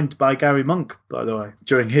by Gary Monk, by the way,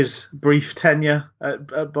 during his brief tenure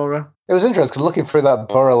at Borough. It was interesting because looking through that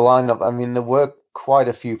Borough lineup, I mean, there were quite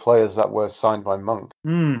a few players that were signed by Monk.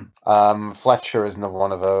 Fletcher is another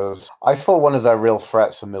one of those. I thought one of their real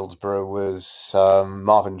threats for Middlesbrough was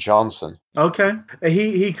Marvin Johnson. Okay.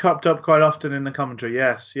 He cropped up quite often in the commentary,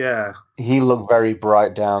 yes, yeah. He looked very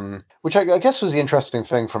bright down, which I guess was the interesting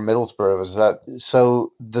thing from Middlesbrough was that,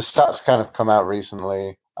 so the stats kind of come out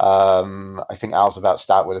recently. I think Al's about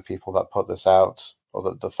stat with the people that put this out,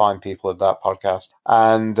 or the fine people at that podcast.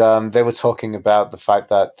 And they were talking about the fact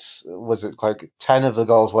that, was it like 10 of the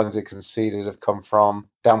goals Wednesday conceded have come from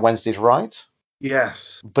down Wednesday's right?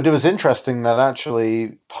 Yes. But it was interesting that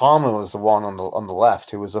actually Palmer was the one on the left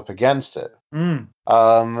who was up against it.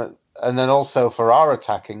 And then also for our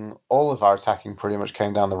attacking, all of our attacking pretty much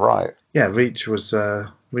came down the right. Yeah, Reach was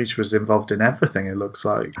involved in everything, it looks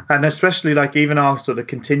like. And especially like even our sort of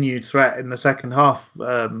continued threat in the second half.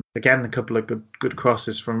 Again, a couple of good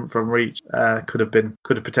crosses from Reach could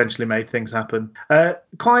have potentially made things happen.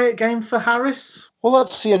 Quiet game for Harris? Well,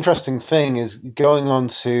 that's the interesting thing is going on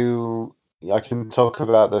to... I can talk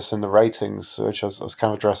about this in the ratings, which I was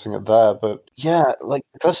kind of addressing it there. But yeah,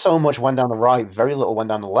 because so much went down the right, very little went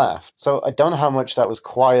down the left. So I don't know how much that was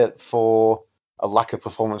quiet for a lack of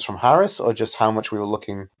performance from Harris, or just how much we were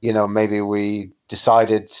looking, maybe we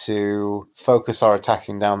decided to focus our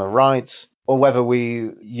attacking down the right, or whether we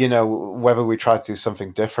tried to do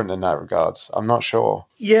something different in that regards. I'm not sure.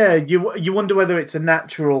 Yeah, you wonder whether it's a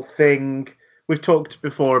natural thing. We've talked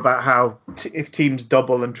before about how if teams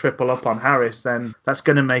double and triple up on Harris, then that's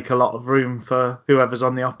going to make a lot of room for whoever's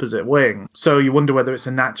on the opposite wing. So you wonder whether it's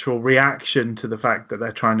a natural reaction to the fact that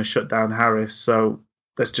they're trying to shut down Harris, so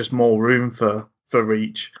there's just more room for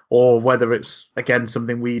Reach, or whether it's, again,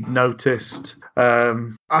 something we'd noticed.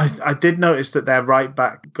 I did notice that their right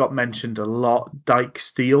back got mentioned a lot, Dyke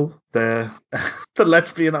Steele, the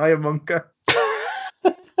lesbian ironmonger.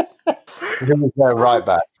 Who's their right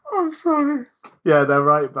back? I'm sorry. Yeah, they're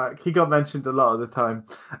right back. He got mentioned a lot of the time.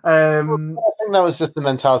 I think that was just the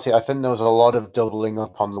mentality. I think there was a lot of doubling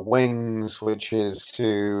up on the wings, which is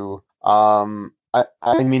to...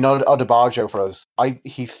 I mean, Odebajo for us,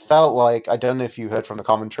 he felt like, I don't know if you heard from the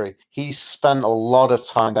commentary, he spent a lot of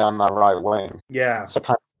time down that right wing. Yeah. So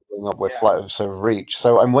kind of teaming up with Reach.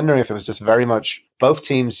 So I'm wondering if it was just very much both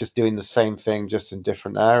teams just doing the same thing, just in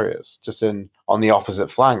different areas, just on the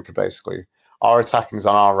opposite flank, basically. Our attacking's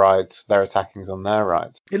on our right, their attacking's on their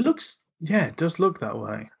right. It does look that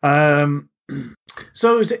way.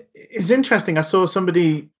 So it's interesting. I saw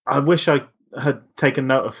somebody. I wish I had taken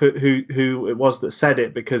note of who it was that said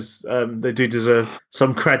it, because they do deserve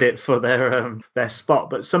some credit for their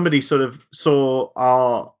spot. But somebody sort of saw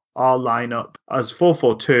our lineup as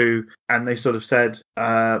 4-4-2, and they sort of said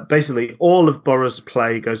basically all of Borough's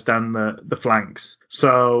play goes down the flanks.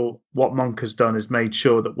 So what Monk has done is made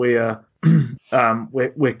sure that we're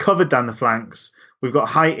covered down the flanks. We've got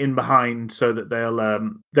height in behind so that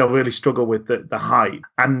they'll really struggle with the height,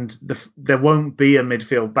 and there won't be a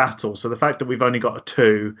midfield battle. So the fact that we've only got a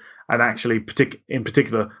 2, and actually in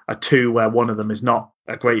particular a 2 where one of them is not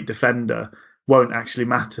a great defender, won't actually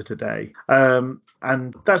matter today.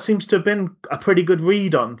 And that seems to have been a pretty good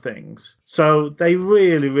read on things. So they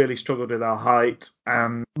really, really struggled with our height.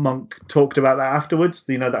 And Monk talked about that afterwards.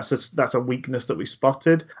 That's a weakness that we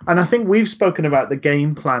spotted. And I think we've spoken about the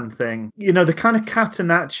game plan thing. The kind of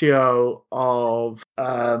catenaccio of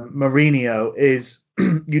Mourinho is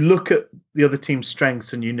you look at the other team's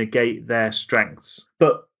strengths and you negate their strengths.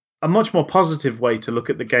 But a much more positive way to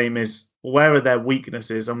look at the game is, where are their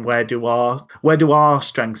weaknesses and where do our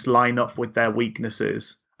strengths line up with their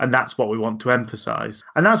weaknesses? And that's what we want to emphasize.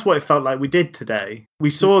 And that's what it felt like we did today.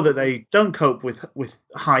 We saw that they don't cope with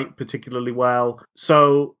height particularly well.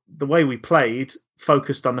 So the way we played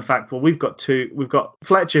focused on the fact, well, we've got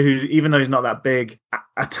Fletcher, who, even though he's not that big,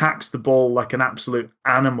 attacks the ball like an absolute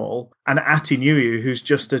animal, and Atinuyu, who's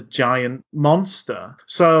just a giant monster.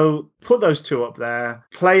 So put those two up there,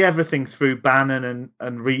 play everything through Bannon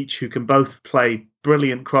and Reach, who can both play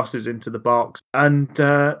brilliant crosses into the box, and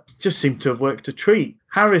just seem to have worked a treat.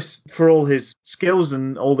 Harris, for all his skills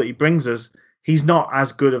and all that he brings us, he's not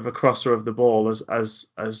as good of a crosser of the ball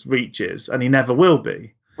as Reach is, and he never will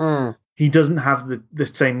be. He doesn't have the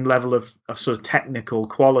same level of sort of technical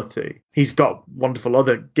quality. He's got wonderful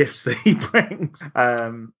other gifts that he brings.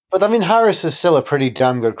 But I mean, Harris is still a pretty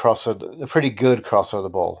damn good crosser, a pretty good crosser of the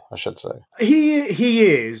ball, I should say. He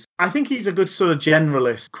is. I think he's a good sort of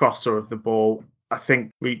generalist crosser of the ball. I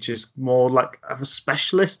think Reach is more like a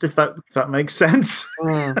specialist, if that makes sense.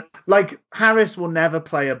 Like, Harris will never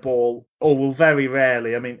play a ball, or will very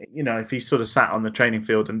rarely. I mean, if he sort of sat on the training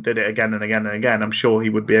field and did it again and again and again, I'm sure he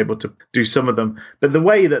would be able to do some of them. But the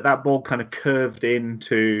way that ball kind of curved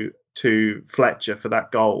into Fletcher for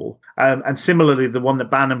that goal, and similarly the one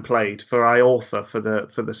that Bannon played for Iorfa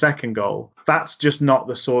for the second goal, that's just not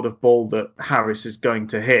the sort of ball that Harris is going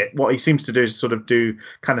to hit. What he seems to do is sort of do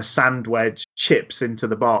kind of sand wedge chips into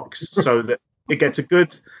the box so that it gets a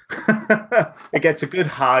good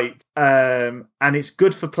height, and it's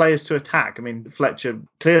good for players to attack. I mean, Fletcher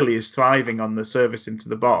clearly is thriving on the service into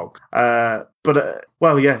the box.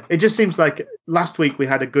 It just seems like last week we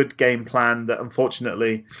had a good game plan that,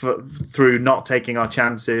 unfortunately, through not taking our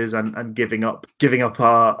chances and giving up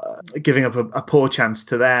a poor chance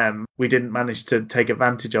to them, we didn't manage to take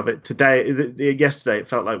advantage of it. Yesterday, it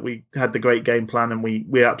felt like we had the great game plan and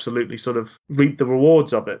we absolutely sort of reaped the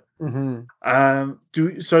rewards of it. Mm-hmm.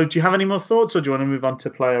 Do you have any more thoughts, or do you want to move on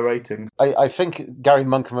to player ratings? I think Gary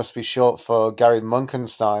Monk must be short for Gary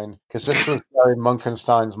Munkenstein, because this was Gary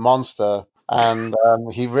Munkenstein's monster. And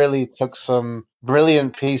he really took some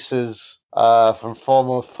brilliant pieces from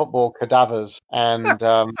former football cadavers, and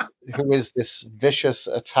who is this vicious,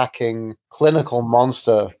 attacking, clinical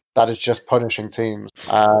monster that is just punishing teams.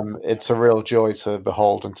 It's a real joy to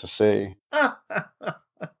behold and to see.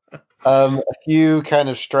 A few kind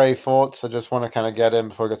of stray thoughts I just want to kind of get in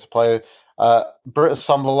before I get to play. Britta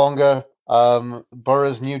Sombalonga,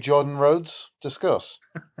 Borough's new Jordan Rhodes, discuss.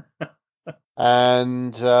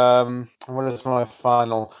 And what is my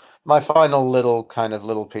final little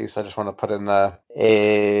piece I just want to put in there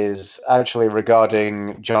is actually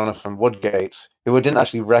regarding Jonathan Woodgate, who I didn't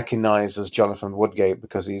actually recognize as Jonathan Woodgate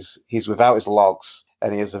because he's without his locks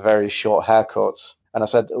and he has a very short haircut. And I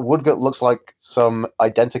said, Woodgate looks like some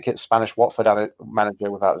identikit Spanish Watford manager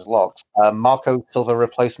without his locks. Marco Silva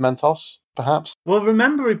replaced Mentos, perhaps? Well,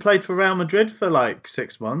 remember, he played for Real Madrid for like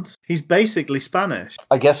 6 months. He's basically Spanish.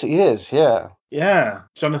 I guess he is, yeah. Yeah,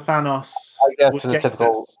 Jonathanos. I guess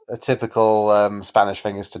a typical Spanish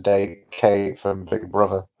thing is to date Kate from Big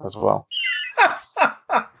Brother as well.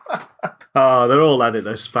 Oh, they're all at it,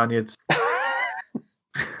 those Spaniards.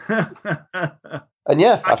 And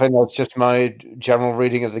yeah, I think that's just my general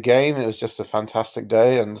reading of the game. It was just a fantastic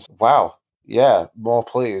day, and wow, yeah, more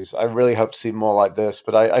please. I really hope to see more like this,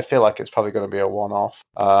 but I feel like it's probably going to be a one-off.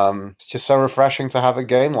 It's just so refreshing to have a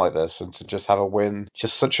game like this and to just have a win,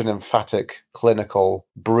 just such an emphatic, clinical,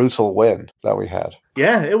 brutal win that we had.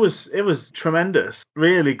 Yeah, it was tremendous,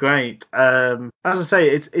 really great. As I say,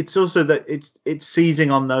 it's also that it's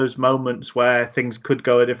seizing on those moments where things could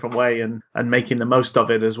go a different way and making the most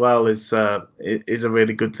of it as well is a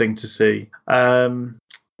really good thing to see.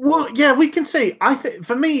 Well, yeah, we can see. I think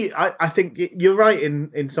for me, I think you're right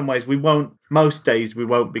in some ways. Most days we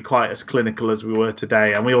won't be quite as clinical as we were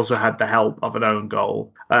today, and we also had the help of an own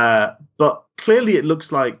goal. But clearly, it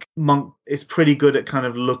looks like Monk is pretty good at kind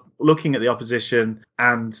of looking at the opposition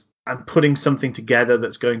and putting something together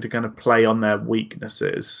that's going to kind of play on their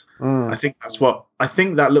weaknesses. I think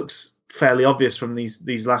that looks fairly obvious from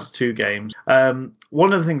these last two games.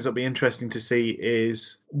 One of the things that'll be interesting to see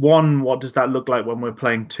is, one, what does that look like when we're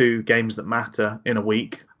playing two games that matter in a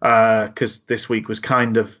week? Because this week was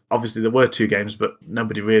kind of, obviously there were two games, but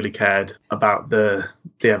nobody really cared about the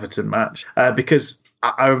Everton match. Because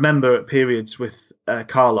I remember at periods with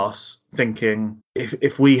Carlos thinking,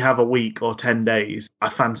 if we have a week or 10 days, I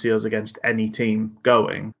fancy us against any team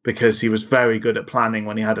going, because he was very good at planning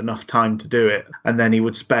when he had enough time to do it. And then he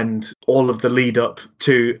would spend all of the lead up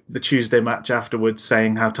to the Tuesday match afterwards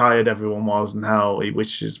saying how tired everyone was and how he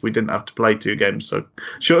wishes we didn't have to play two games so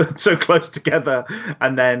close together.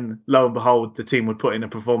 And then lo and behold, the team would put in a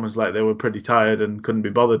performance like they were pretty tired and couldn't be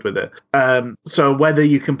bothered with it. So whether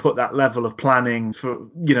you can put that level of planning for,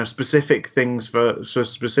 specific things for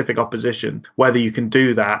specific opposition, whether you can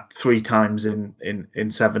do that 3 times in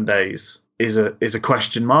 7 days is a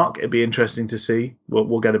question mark. It'd be interesting to see.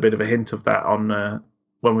 We'll get a bit of a hint of that on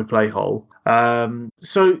when we play Hull.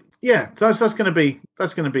 So yeah, that's going to be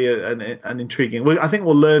an intriguing. I think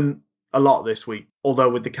we'll learn a lot this week, although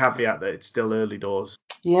with the caveat that it's still early doors.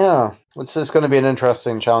 Yeah, it's going to be an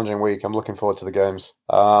interesting, challenging week. I'm looking forward to the games.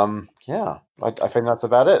 Yeah, I think that's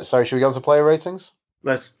about it. So should we go on to player ratings?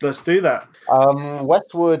 Let's do that.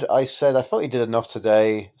 Westwood, I said I thought he did enough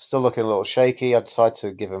today. Still looking a little shaky. I decided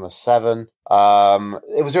to give him a 7. It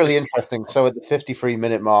was really interesting. So at the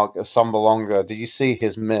 53-minute mark, Assombalonga, did you see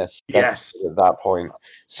his miss? Yes. At that point.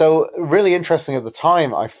 So really interesting at the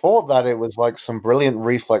time. I thought that it was like some brilliant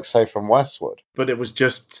reflex save from Westwood. But it was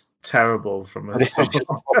just terrible from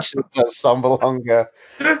Assombalonga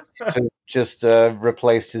to just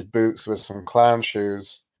replaced his boots with some clown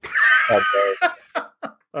shoes.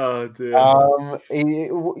 Oh dear. I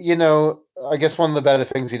guess one of the better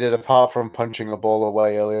things he did, apart from punching a ball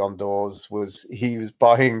away early on doors, was he was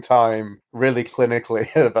buying time really clinically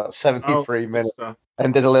at about 73 minutes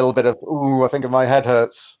and did a little bit of, I think my head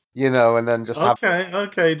hurts, and then just did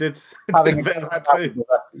having a bit of that too.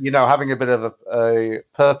 Having a bit of a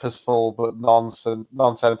purposeful but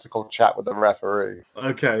nonsensical chat with the referee.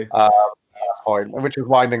 Okay. Point, which was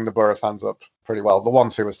winding the Borough fans up pretty well, the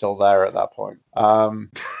ones who were still there at that point.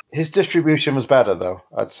 His distribution was better, though,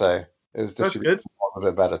 I'd say. His distribution was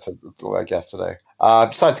a bit better, I guess, today. I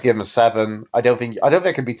decided to give him a 7. I don't think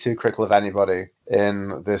I can be too critical of anybody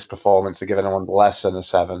in this performance to give anyone less than a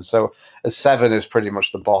 7. So a 7 is pretty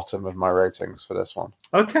much the bottom of my ratings for this one.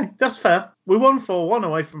 Okay, that's fair. We won 4-1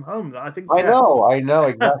 away from home. I think. I know,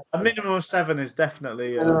 exactly. A minimum of 7 is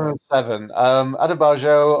definitely. 7.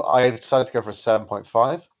 Adebayo, I decided to go for a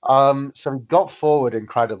 7.5. So he got forward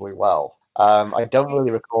incredibly well. I don't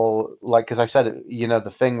really recall, because I said,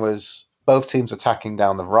 the thing was both teams attacking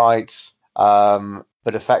down the right,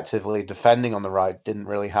 but effectively defending on the right didn't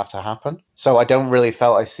really have to happen. So I don't really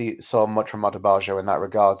felt I saw much from Adebayo in that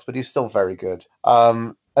regards, but he's still very good.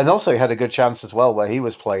 And also he had a good chance as well where he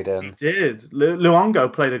was played in. He did. Luongo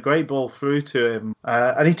played a great ball through to him,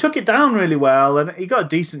 and he took it down really well, and he got a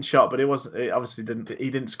decent shot, but he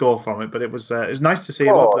didn't score from it, but it was nice to see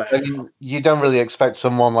him up there. You don't really expect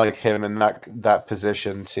someone like him in that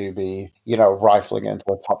position to be, rifling into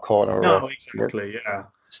the top corner. No, exactly, yeah.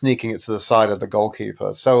 Sneaking it to the side of the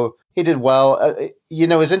goalkeeper. So he did well.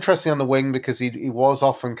 It's interesting on the wing because he was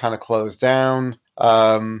often kind of closed down.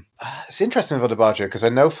 It's interesting with Adebayo because I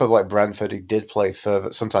know for Brentford he did play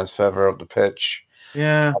sometimes further up the pitch.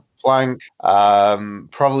 Yeah. Flank,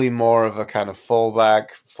 probably more of a kind of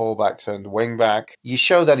fullback turned wingback. You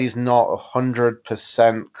show that he's not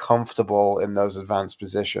 100% comfortable in those advanced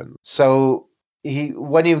positions. So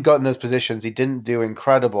when he got in those positions, he didn't do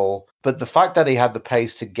incredible, but the fact that he had the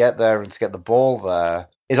pace to get there and to get the ball there,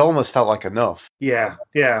 it almost felt like enough. Yeah.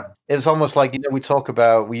 It's almost like, we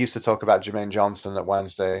used to talk about Jermaine Johnson at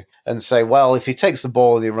Wednesday and say, well, if he takes the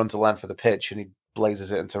ball and he runs the length of the pitch and he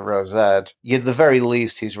blazes it into row Z, at the very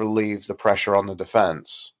least, he's relieved the pressure on the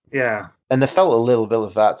defence. Yeah. And there felt a little bit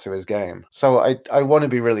of that to his game. So I want to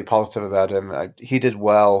be really positive about him. He did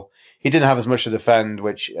well. He didn't have as much to defend,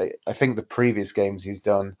 which I think the previous games he's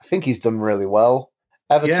done, I think he's done really well.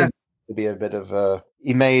 Everton Yeah. to be a bit of a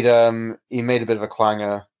he made a bit of a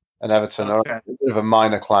clanger, and Everton or Okay. a bit of a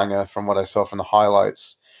minor clanger from what I saw from the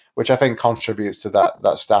highlights, which I think contributes to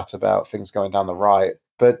that stat about things going down the right.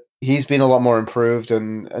 But he's been a lot more improved,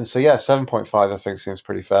 and so yeah, 7.5 I think seems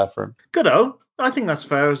pretty fair for him. Good. I think that's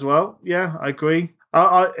fair as well. Yeah, I agree.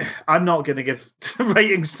 I'm not going to give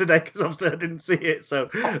ratings today because obviously I didn't see it. So,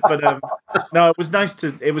 but no, it was nice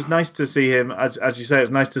to see him. As you say, it's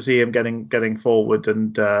nice to see him getting forward,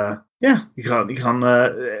 and yeah, you can't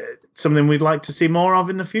something we'd like to see more of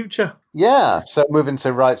in the future. Yeah. So moving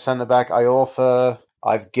to right centre back,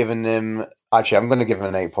 I've given him. Actually, I'm going to give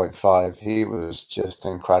him an 8.5. He was just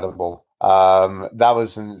incredible. That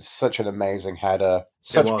was such an amazing header,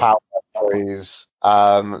 such power carries.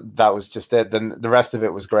 That was just it. Then the rest of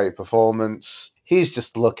it was great performance. He's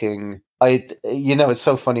just looking. It's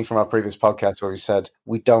so funny from our previous podcast where we said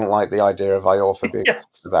we don't like the idea of Iorfa being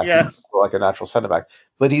like a natural centre back,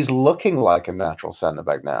 but he's looking like a natural centre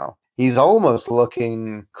back now. He's almost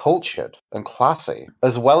looking cultured and classy,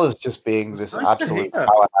 as well as just being this absolute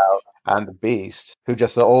powerhouse and a beast who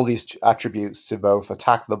just all these attributes to both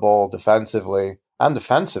attack the ball defensively and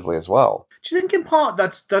defensively as well. Do you think in part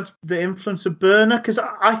that's the influence of Burner? Because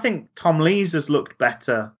I think Tom Lees has looked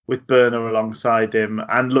better with Burner alongside him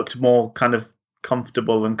and looked more kind of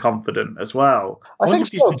comfortable and confident as well. I wonder if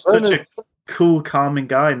he's just such a cool, calming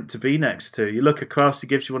guy to be next to. You look across, he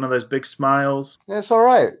gives you one of those big smiles. Yeah, it's all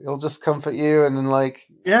right. He'll just comfort you, and then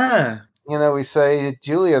we say,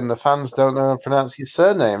 Julian, the fans don't know how to pronounce your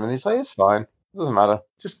surname, and he's like, it's fine. It doesn't matter.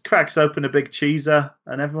 Just cracks open a big cheeser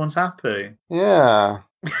and everyone's happy. Yeah.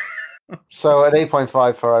 So at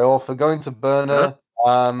 8.5 for Iorfa, going to Burner,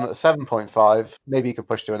 7.5. Maybe you could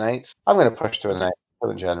push to an 8. I'm going to push to an 8.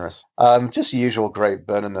 Feeling generous. Just usual great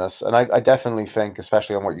Burnerness. And I definitely think,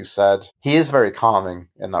 especially on what you said, he is very calming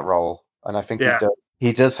in that role. And I think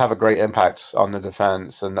he does have a great impact on the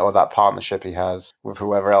defence or that partnership he has with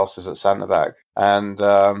whoever else is at centre back. And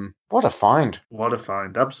what a find. What a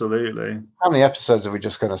find, absolutely. How many episodes are we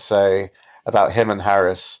just going to say about him and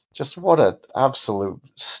Harris? Just what an absolute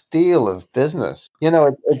steal of business.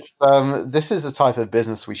 This is the type of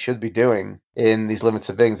business we should be doing in these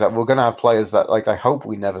limited things, that we're going to have players that, I hope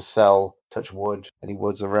we never sell. Touch wood, any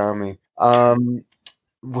woods around me.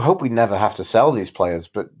 We hope we never have to sell these players,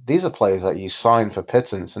 but these are players that you sign for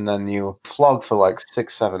pittance and then you flog for like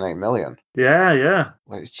 6, 7, 8 million. Yeah.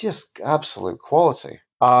 It's just absolute quality.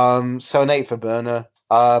 So an 8 for Burner.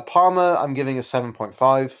 Palmer, I'm giving a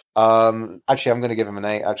 7.5. Actually, I'm going to give him an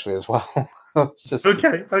 8 actually as well. Okay.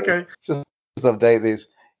 Just update these.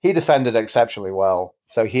 He defended exceptionally well,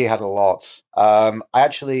 so he had a lot.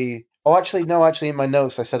 Actually, in my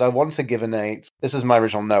notes, I said I want to give an 8. This is my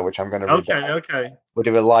original note, which I'm going to read. Okay. We'll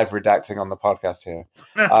do a live redacting on the podcast here.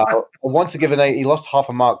 I want to give an 8. He lost half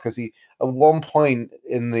a mark because at one point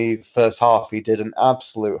in the first half, he did an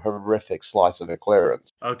absolute horrific slice of a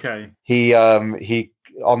clearance. Okay. He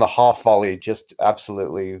on the half volley just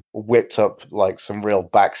absolutely whipped up like some real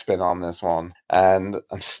backspin on this one, and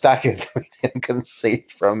I'm staggered we didn't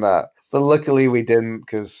concede from that. But luckily we didn't,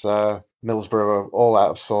 because Middlesbrough are all out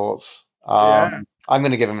of sorts. I'm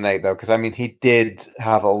going to give him an 8 though, because he did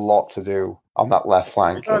have a lot to do on that left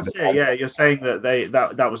flank. Yeah. You're saying that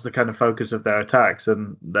that was the kind of focus of their attacks,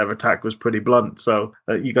 and their attack was pretty blunt. So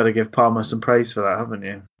you got to give Palmer some praise for that, haven't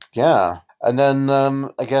you? Yeah. And then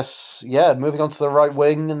I guess, moving on to the right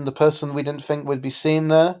wing, and the person we didn't think would be seen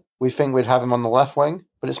there. We think we'd have him on the left wing,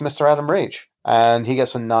 but it's Mr. Adam Reach. And he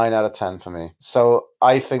gets a 9 out of 10 for me. So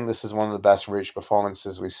I think this is one of the best Reach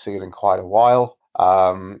performances we've seen in quite a while.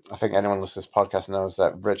 I think anyone listening to this podcast knows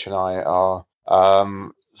that Rich and I are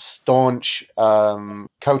staunch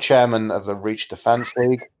co-chairman of the Reach Defense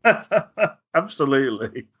League.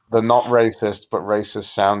 Absolutely. The not racist, but racist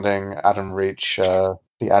sounding Adam Reach,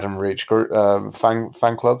 the Adam Reach group,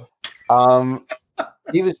 fan club.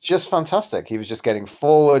 He was just fantastic. He was just getting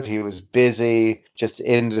forward. He was busy, just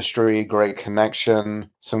industry, great connection,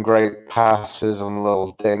 some great passes and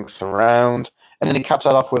little dinks around. And then he caps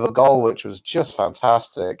that off with a goal, which was just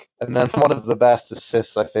fantastic. And then one of the best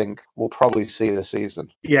assists I think we'll probably see this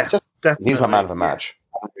season. Yeah, definitely. He's my man of the match.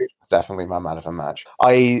 Definitely my man of the match.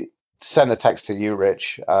 I sent a text to you,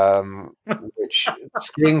 Rich, which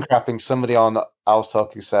screen crapping somebody on Owls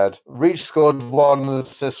Talk who said, Reach scored 1,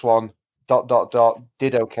 assist 1.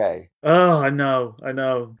 did okay. Oh, I know.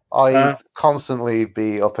 I constantly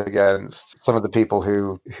be up against some of the people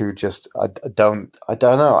who just I don't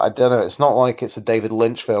know. It's not like it's a David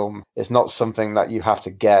Lynch film. It's not something that you have to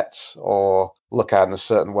get or look at in a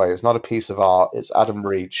certain way. It's not a piece of art. It's Adam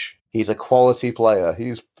Reach. He's a quality player.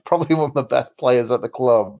 He's probably one of the best players at the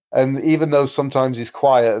club. And even though sometimes he's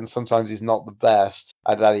quiet and sometimes he's not the best,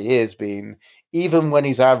 and that he is being, even when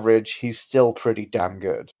he's average, he's still pretty damn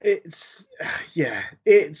good. It's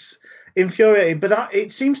infuriating, but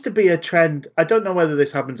it seems to be a trend. I don't know whether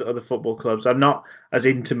this happens at other football clubs. I'm not as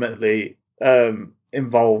intimately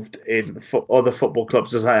involved in other football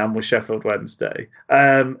clubs as I am with Sheffield Wednesday.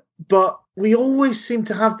 But we always seem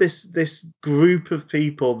to have this group of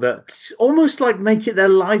people that almost like make it their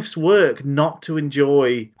life's work not to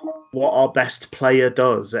enjoy what our best player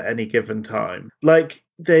does at any given time. Like,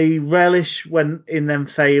 they relish when in them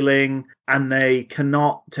failing, and they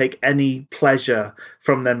cannot take any pleasure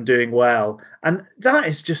from them doing well. And that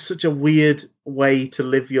is just such a weird way to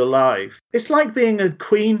live your life. It's like being a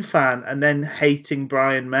Queen fan and then hating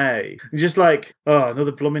Brian May. You're just like, oh,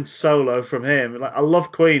 another blooming solo from him. Like, I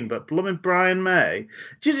love Queen, but blooming Brian May.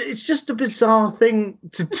 It's just a bizarre thing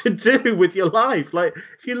to do with your life. Like,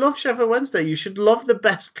 if you love Sheffield Wednesday, you should love the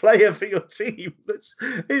best player for your team.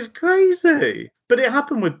 It's crazy. But it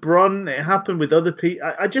happened with Brun. It happened with other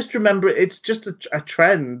people. I just remember it's just a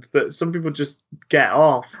trend that some people just get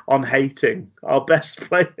off on hating our best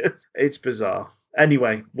players. It's bizarre.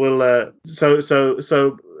 Anyway, we'll so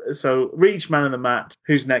Reach man of the match.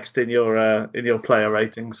 Who's next in your player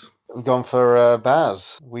ratings? We've gone for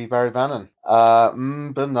Baz. Barry Bannon.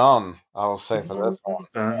 Bannon, I will say for this one.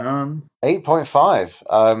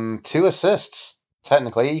 8.5. 2 assists.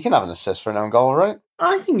 Technically, you can have an assist for an own goal, right?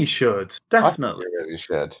 I think you should. Definitely. I think you really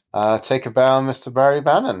should. Take a bow on Mr. Barry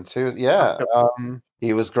Bannon, too. Yeah.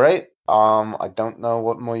 He was great. I don't know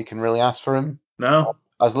what more you can really ask for him. No.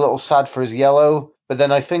 I was a little sad for his yellow, but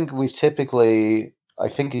then I think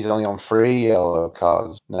he's only on 3 yellow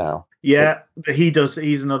cards now. Yeah, but he does.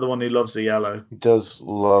 He's another one who loves the yellow. He does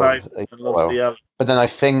love loves the yellow. But then I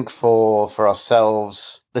think for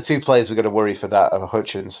ourselves, the 2 players we've got to worry for that are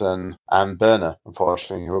Hutchinson and Burner,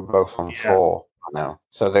 unfortunately, who are both on 4 now.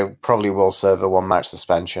 So they probably will serve the 1 match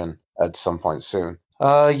suspension at some point soon.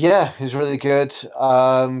 He's really good.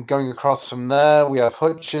 Going across from there, we have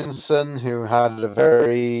Hutchinson, who had a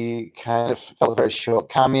very short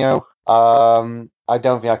cameo. I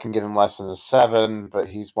don't think I can give him less than a 7, but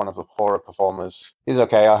he's one of the poorer performers. He's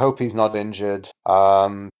okay. I hope he's not injured.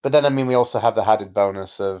 But then, we also have the added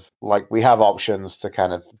bonus of, like, we have options to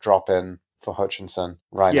kind of drop in for Hutchinson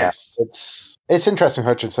right now. It's interesting,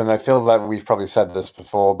 Hutchinson. I feel that we've probably said this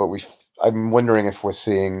before, but I'm wondering if we're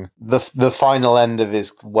seeing the final end of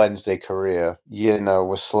his Wednesday career.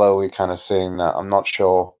 We're slowly kind of seeing that. I'm not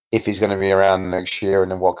sure if he's going to be around next year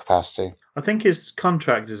and in what capacity. I think his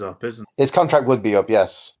contract is up, isn't it? His contract would be up,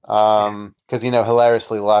 yes. Because,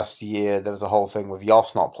 hilariously last year there was a whole thing with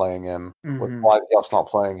Jos not playing him. Mm-hmm. Why is Jos not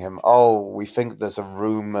playing him? Oh, we think there's a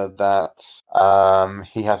rumor that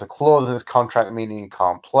he has a clause in his contract meaning he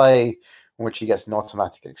can't play, in which he gets an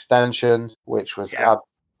automatic extension, which was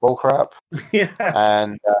bullcrap. Yes.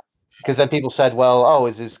 And because then people said, well,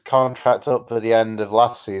 is his contract up at the end of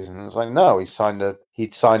last season? It's like, no, he'd signed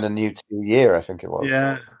a new 2-year, I think it was.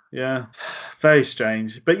 Yeah. Very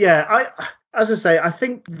strange. But yeah, as I say, I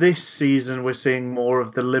think this season we're seeing more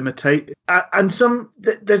of the limitate. And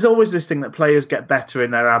there's always this thing that players get better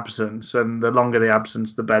in their absence, and the longer the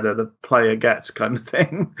absence, the better the player gets, kind of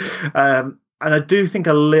thing. And I do think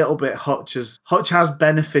a little bit Hutch has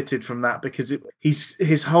benefited from that, because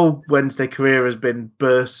his whole Wednesday career has been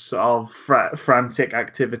bursts of frantic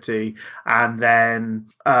activity and then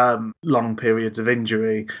long periods of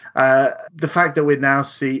injury. The fact that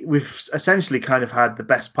we've essentially kind of had the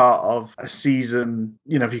best part of a season,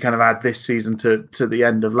 if you kind of add this season to the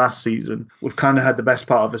end of last season, we've kind of had the best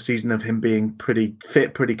part of a season of him being pretty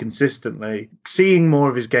fit, pretty consistently. Seeing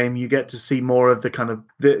more of his game, you get to see more of the kind of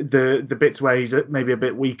the bits where he's maybe a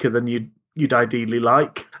bit weaker than you'd ideally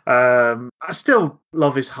like. I still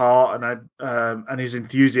love his heart and his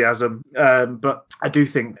enthusiasm, but I do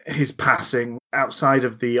think his passing, outside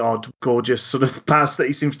of the odd gorgeous sort of pass that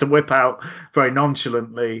he seems to whip out very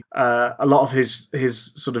nonchalantly, a lot of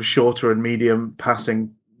his sort of shorter and medium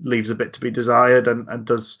passing leaves a bit to be desired, and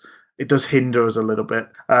it does hinder us a little bit.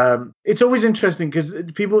 It's always interesting because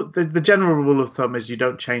the general rule of thumb is you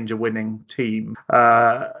don't change a winning team.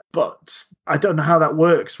 But I don't know how that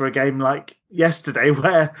works for a game like yesterday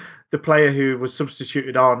where the player who was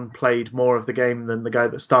substituted on played more of the game than the guy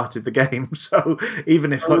that started the game. So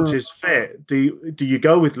even if Hutch is fit, do you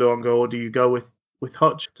go with Luongo or do you go with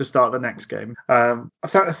Hutch to start the next game?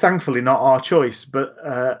 Thankfully not our choice, but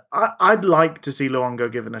I'd like to see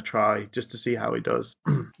Luongo given a try just to see how he does.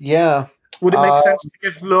 Yeah. Would it make sense to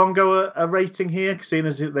give Luongo a rating here, seeing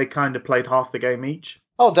as they kind of played half the game each?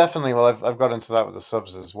 Oh, definitely. Well, I've got into that with the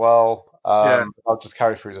subs as well. Yeah. I'll just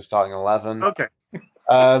carry through to starting 11. Okay.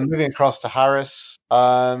 Moving across to Harris, 7.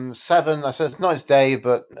 I said it's not his day,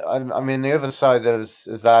 but I mean the other side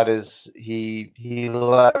is he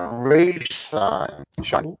let Reach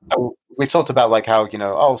shine. So we talked about like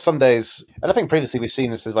how some days, and I think previously we've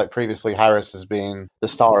seen this as like previously Harris has been the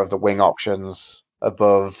star of the wing options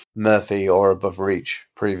above Murphy or above Reach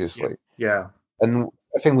previously. Yeah. And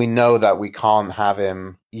I think we know that we can't have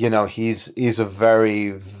him. He's a very,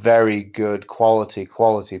 very good quality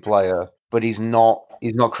player, but he's not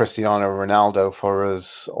Cristiano Ronaldo for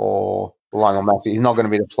us or Lionel Messi. He's not going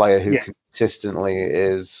to be the player who consistently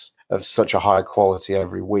is of such a high quality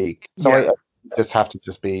every week. So I just have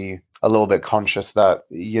to be a little bit conscious that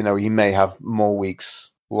he may have more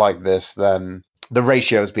weeks like this than the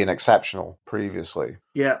ratio has been exceptional previously.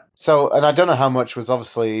 Yeah. So, and I don't know how much was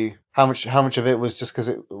obviously how much of it was just because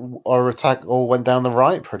our attack all went down the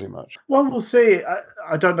right pretty much. Well, we'll see.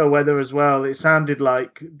 I don't know whether as well. It sounded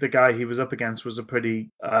like the guy he was up against was a pretty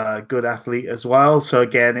good athlete as well. So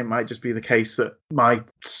again, it might just be the case that my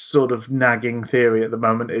sort of nagging theory at the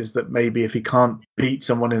moment is that maybe if he can't beat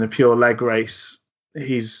someone in a pure leg race,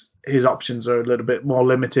 his options are a little bit more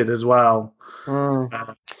limited as well.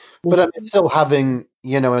 But I'm still having,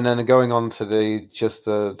 and then going on to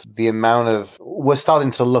the amount of, we're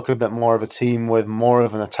starting to look a bit more of a team with more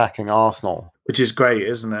of an attacking arsenal, which is great,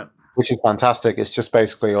 isn't it? Which is fantastic. It's just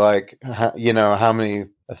basically like, how many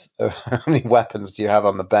weapons do you have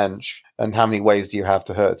on the bench, and how many ways do you have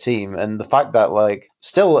to hurt a team? And the fact that like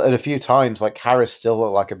still at a few times like Harris still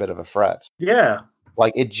looked like a bit of a threat. Yeah.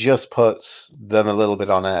 Like it just puts them a little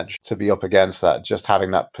bit on edge to be up against that, just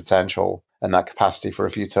having that potential and that capacity for a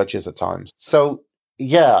few touches at times. So,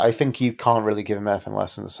 yeah, I think you can't really give him anything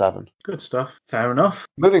less than a 7. Good stuff. Fair enough.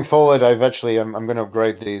 Moving forward, I'm going to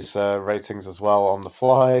upgrade these ratings as well on the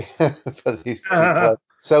fly for these two players.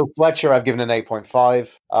 So Fletcher, I've given an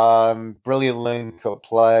 8.5. Brilliant link-up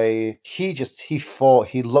play. He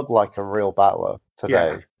looked like a real battler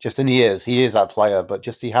today. Yeah. And he is that player, but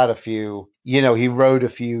just he had a few, he rode a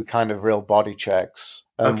few kind of real body checks.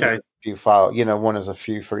 Okay. Few foul, one is a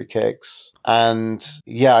few free kicks, and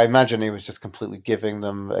I imagine he was just completely giving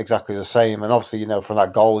them exactly the same. And obviously, from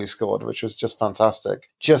that goal he scored, which was just fantastic,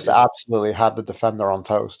 absolutely had the defender on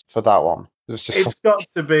toast for that one.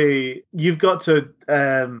 You've got to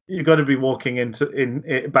be walking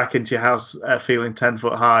back into your house feeling 10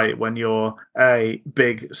 foot high when you're a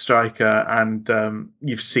big striker and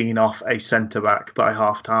you've seen off a centre back by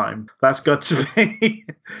half time. That's got to be.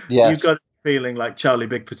 Yes. You've got to be feeling like Charlie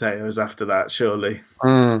Big Potatoes after that, surely.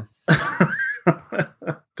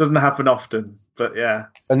 Doesn't happen often, but yeah.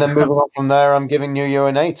 And then moving on from there, I'm giving Nuyu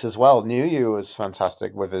an 8 as well. Nuyu was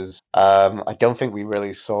fantastic with his. I don't think we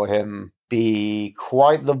really saw him be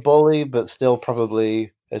quite the bully, but still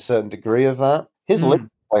probably a certain degree of that. His link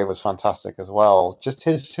play was fantastic as well. Just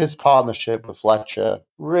his partnership with Fletcher,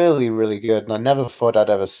 really, really good. And I never thought I'd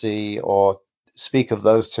ever see or speak of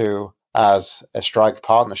those two as a strike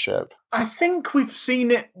partnership. I think we've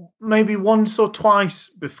seen it maybe once or twice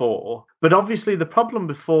before, but obviously the problem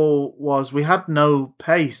before was we had no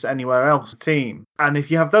pace anywhere else in the team. And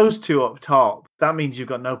if you have those two up top, that means you've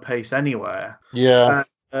got no pace anywhere. Yeah.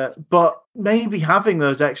 But maybe having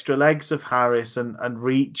those extra legs of Harris and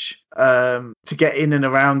Reach to get in and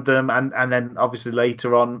around them, and then obviously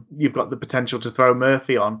later on you've got the potential to throw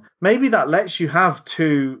Murphy on. Maybe that lets you have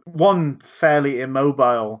one fairly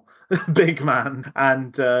immobile big man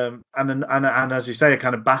and as you say, a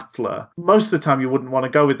kind of battler. Most of the time you wouldn't want to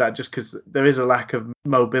go with that just because there is a lack of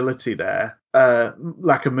mobility there,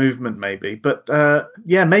 lack of movement maybe. But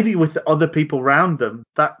maybe with other people around them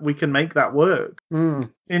that we can make that work.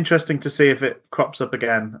 Interesting to see if it crops up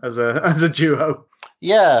again as a duo.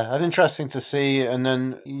 Yeah, interesting to see. And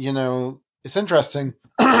then it's interesting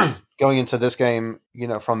going into this game,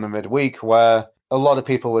 from the midweek where a lot of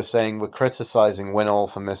people were saying we're criticizing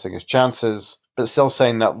Winnall for missing his chances, but still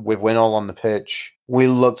saying that with Winall on the pitch, we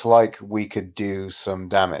looked like we could do some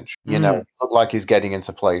damage. You know, looked like he's getting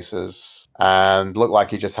into places and looked like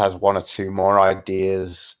he just has one or two more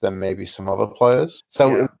ideas than maybe some other players. So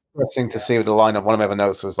it was interesting to see with the lineup. One of my other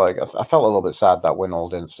notes was like, I felt a little bit sad that Winall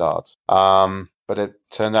didn't start. But it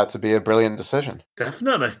turned out to be a brilliant decision.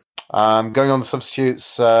 Definitely. Going on the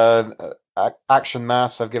substitutes, Action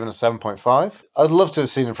Mass, I've given a 7.5. I'd love to have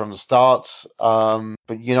seen him from the start,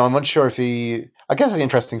 but you know, I'm unsure if he. I guess the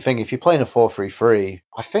interesting thing, if you're playing a 4-3-3,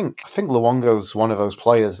 I think Luongo's one of those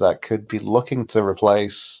players that could be looking to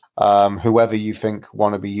replace whoever you think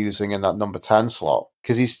want to be using in that number 10 slot,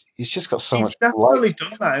 because he's just got so much. He's definitely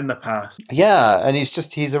done that in the past. Yeah, and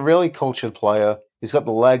he's a really cultured player. He's got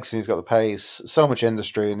the legs and he's got the pace, so much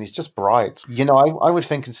industry, and he's just bright. You know, I would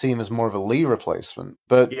think and see him as more of a Lee replacement.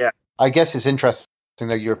 But yeah, I guess it's interesting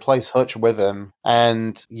that you replace Hutch with him,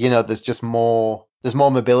 and you know, there's more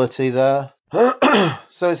mobility there.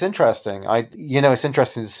 So it's interesting. It's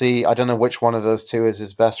interesting to see. I don't know which one of those two is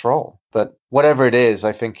his best role, but whatever it is,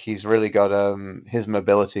 I think he's really got his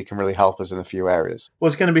mobility can really help us in a few areas. Well,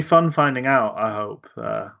 it's going to be fun finding out. I hope.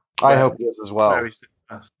 I hope he is as well.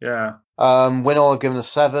 Yeah. Winall, I've given a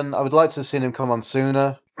 7. I would like to have seen him come on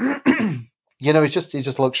sooner. You know, he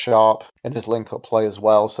just looks sharp in his link-up play as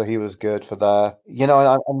well, so he was good for there. You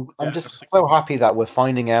know, I'm just so happy that we're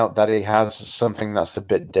finding out that he has something that's a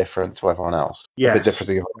bit different to everyone else. Yes. A bit different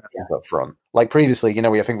to up front. Like previously, you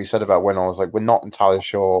know, I think we said about Winall, is like we're not entirely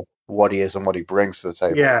sure what he is and what he brings to the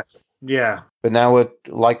table. Yeah. But now we're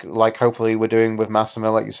like hopefully we're doing with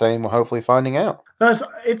Massimo, like you're saying, we're hopefully finding out.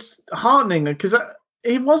 It's heartening because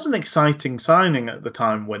it was an exciting signing at the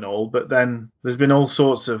time, Winall, but then there's been all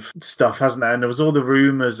sorts of stuff, hasn't there? And there was all the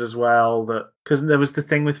rumours as well, that because there was the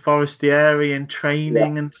thing with Forestieri and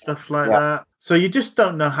training and stuff like that. So you just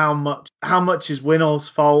don't know how much is Winall's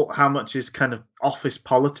fault, how much is kind of office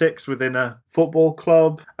politics within a football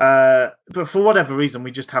club. But for whatever reason,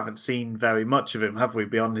 we just haven't seen very much of him, have we,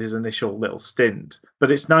 beyond his initial little stint?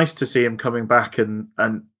 But it's nice to see him coming back and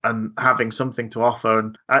having something to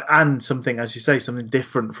offer and something, as you say, something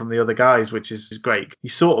different from the other guys, which is great. You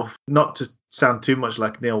sort of, not to sound too much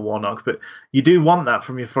like Neil Warnock, but you do want that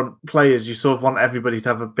from your front players. You sort of want everybody to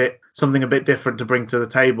have something a bit different to bring to the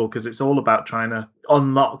table, because it's all about trying to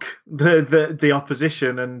unlock the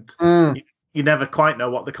opposition, and you never quite know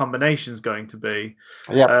what the combination's going to be.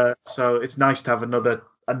 So it's nice to have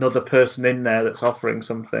another person in there that's offering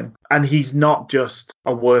something, and he's not just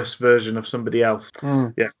a worse version of somebody else.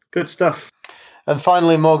 Yeah, good stuff. And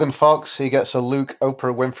finally, Morgan Fox, he gets a Luke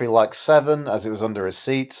Oprah Winfrey-like 7 as it was under his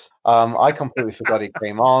seat. I completely forgot he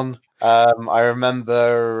came on. I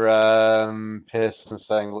remember Pearson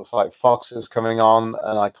saying, looks like Fox is coming on,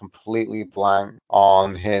 and I completely blanked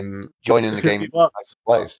on him joining the game.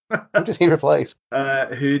 Who did he replace?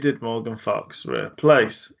 Who did Morgan Fox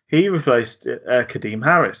replace? He replaced Kadeem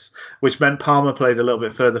Harris, which meant Palmer played a little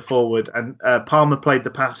bit further forward, and Palmer played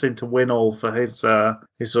the pass into Winall for his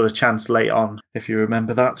sort of chance late on, if you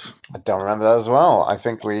remember that. I don't remember that as well. I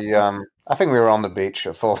think we were on the beach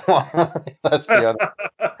at 4-1. Let's be honest.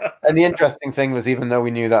 And the interesting thing was, even though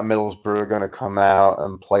we knew that Middlesbrough were going to come out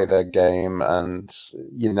and play their game and,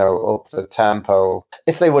 you know, up the tempo,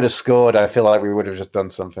 if they would have scored, I feel like we would have just done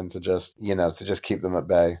something to just keep them at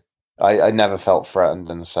bay. I never felt threatened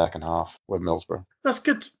in the second half with Middlesbrough. That's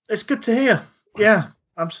good. It's good to hear. Yeah,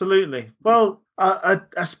 absolutely. Well,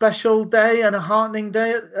 a special day and a heartening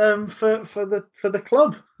day for the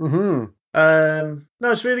club. Mm-hmm.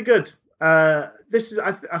 No, it's really good. I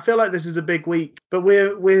feel like this is a big week, but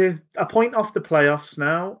we're a point off the playoffs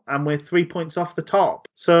now, and we're 3 points off the top.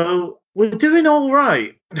 So we're doing all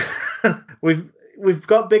right. We've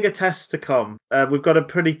got bigger tests to come. We've got a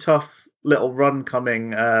pretty tough little run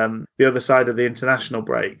coming the other side of the international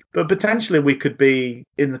break, but potentially we could be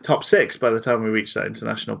in the top 6 by the time we reach that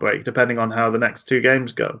international break, depending on how the next 2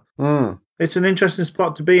 games go. It's an interesting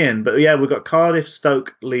spot to be in, but yeah, we've got Cardiff,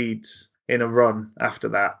 Stoke, Leeds in a run after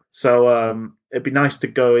that, so it'd be nice to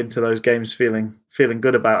go into those games feeling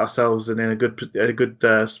good about ourselves and in a good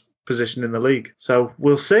position in the league. So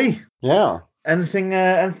we'll see. Anything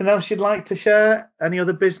else you'd like to share? Any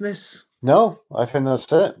other business? No, I think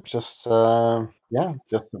that's it. Just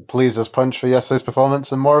please us punch for yesterday's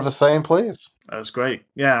performance and more of the same, please. That was great.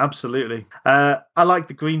 Yeah, absolutely. I like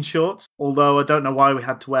the green shorts, although I don't know why we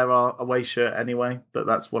had to wear our away shirt anyway, but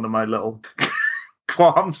that's one of my little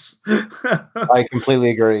qualms. I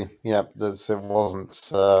completely agree. Yeah, it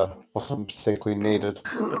wasn't particularly needed.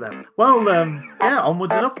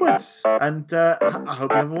 Onwards and upwards. And I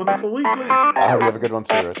hope you have a wonderful week, Luke. I hope you have a good one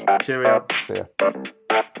too, Rich. Cheerio. See ya.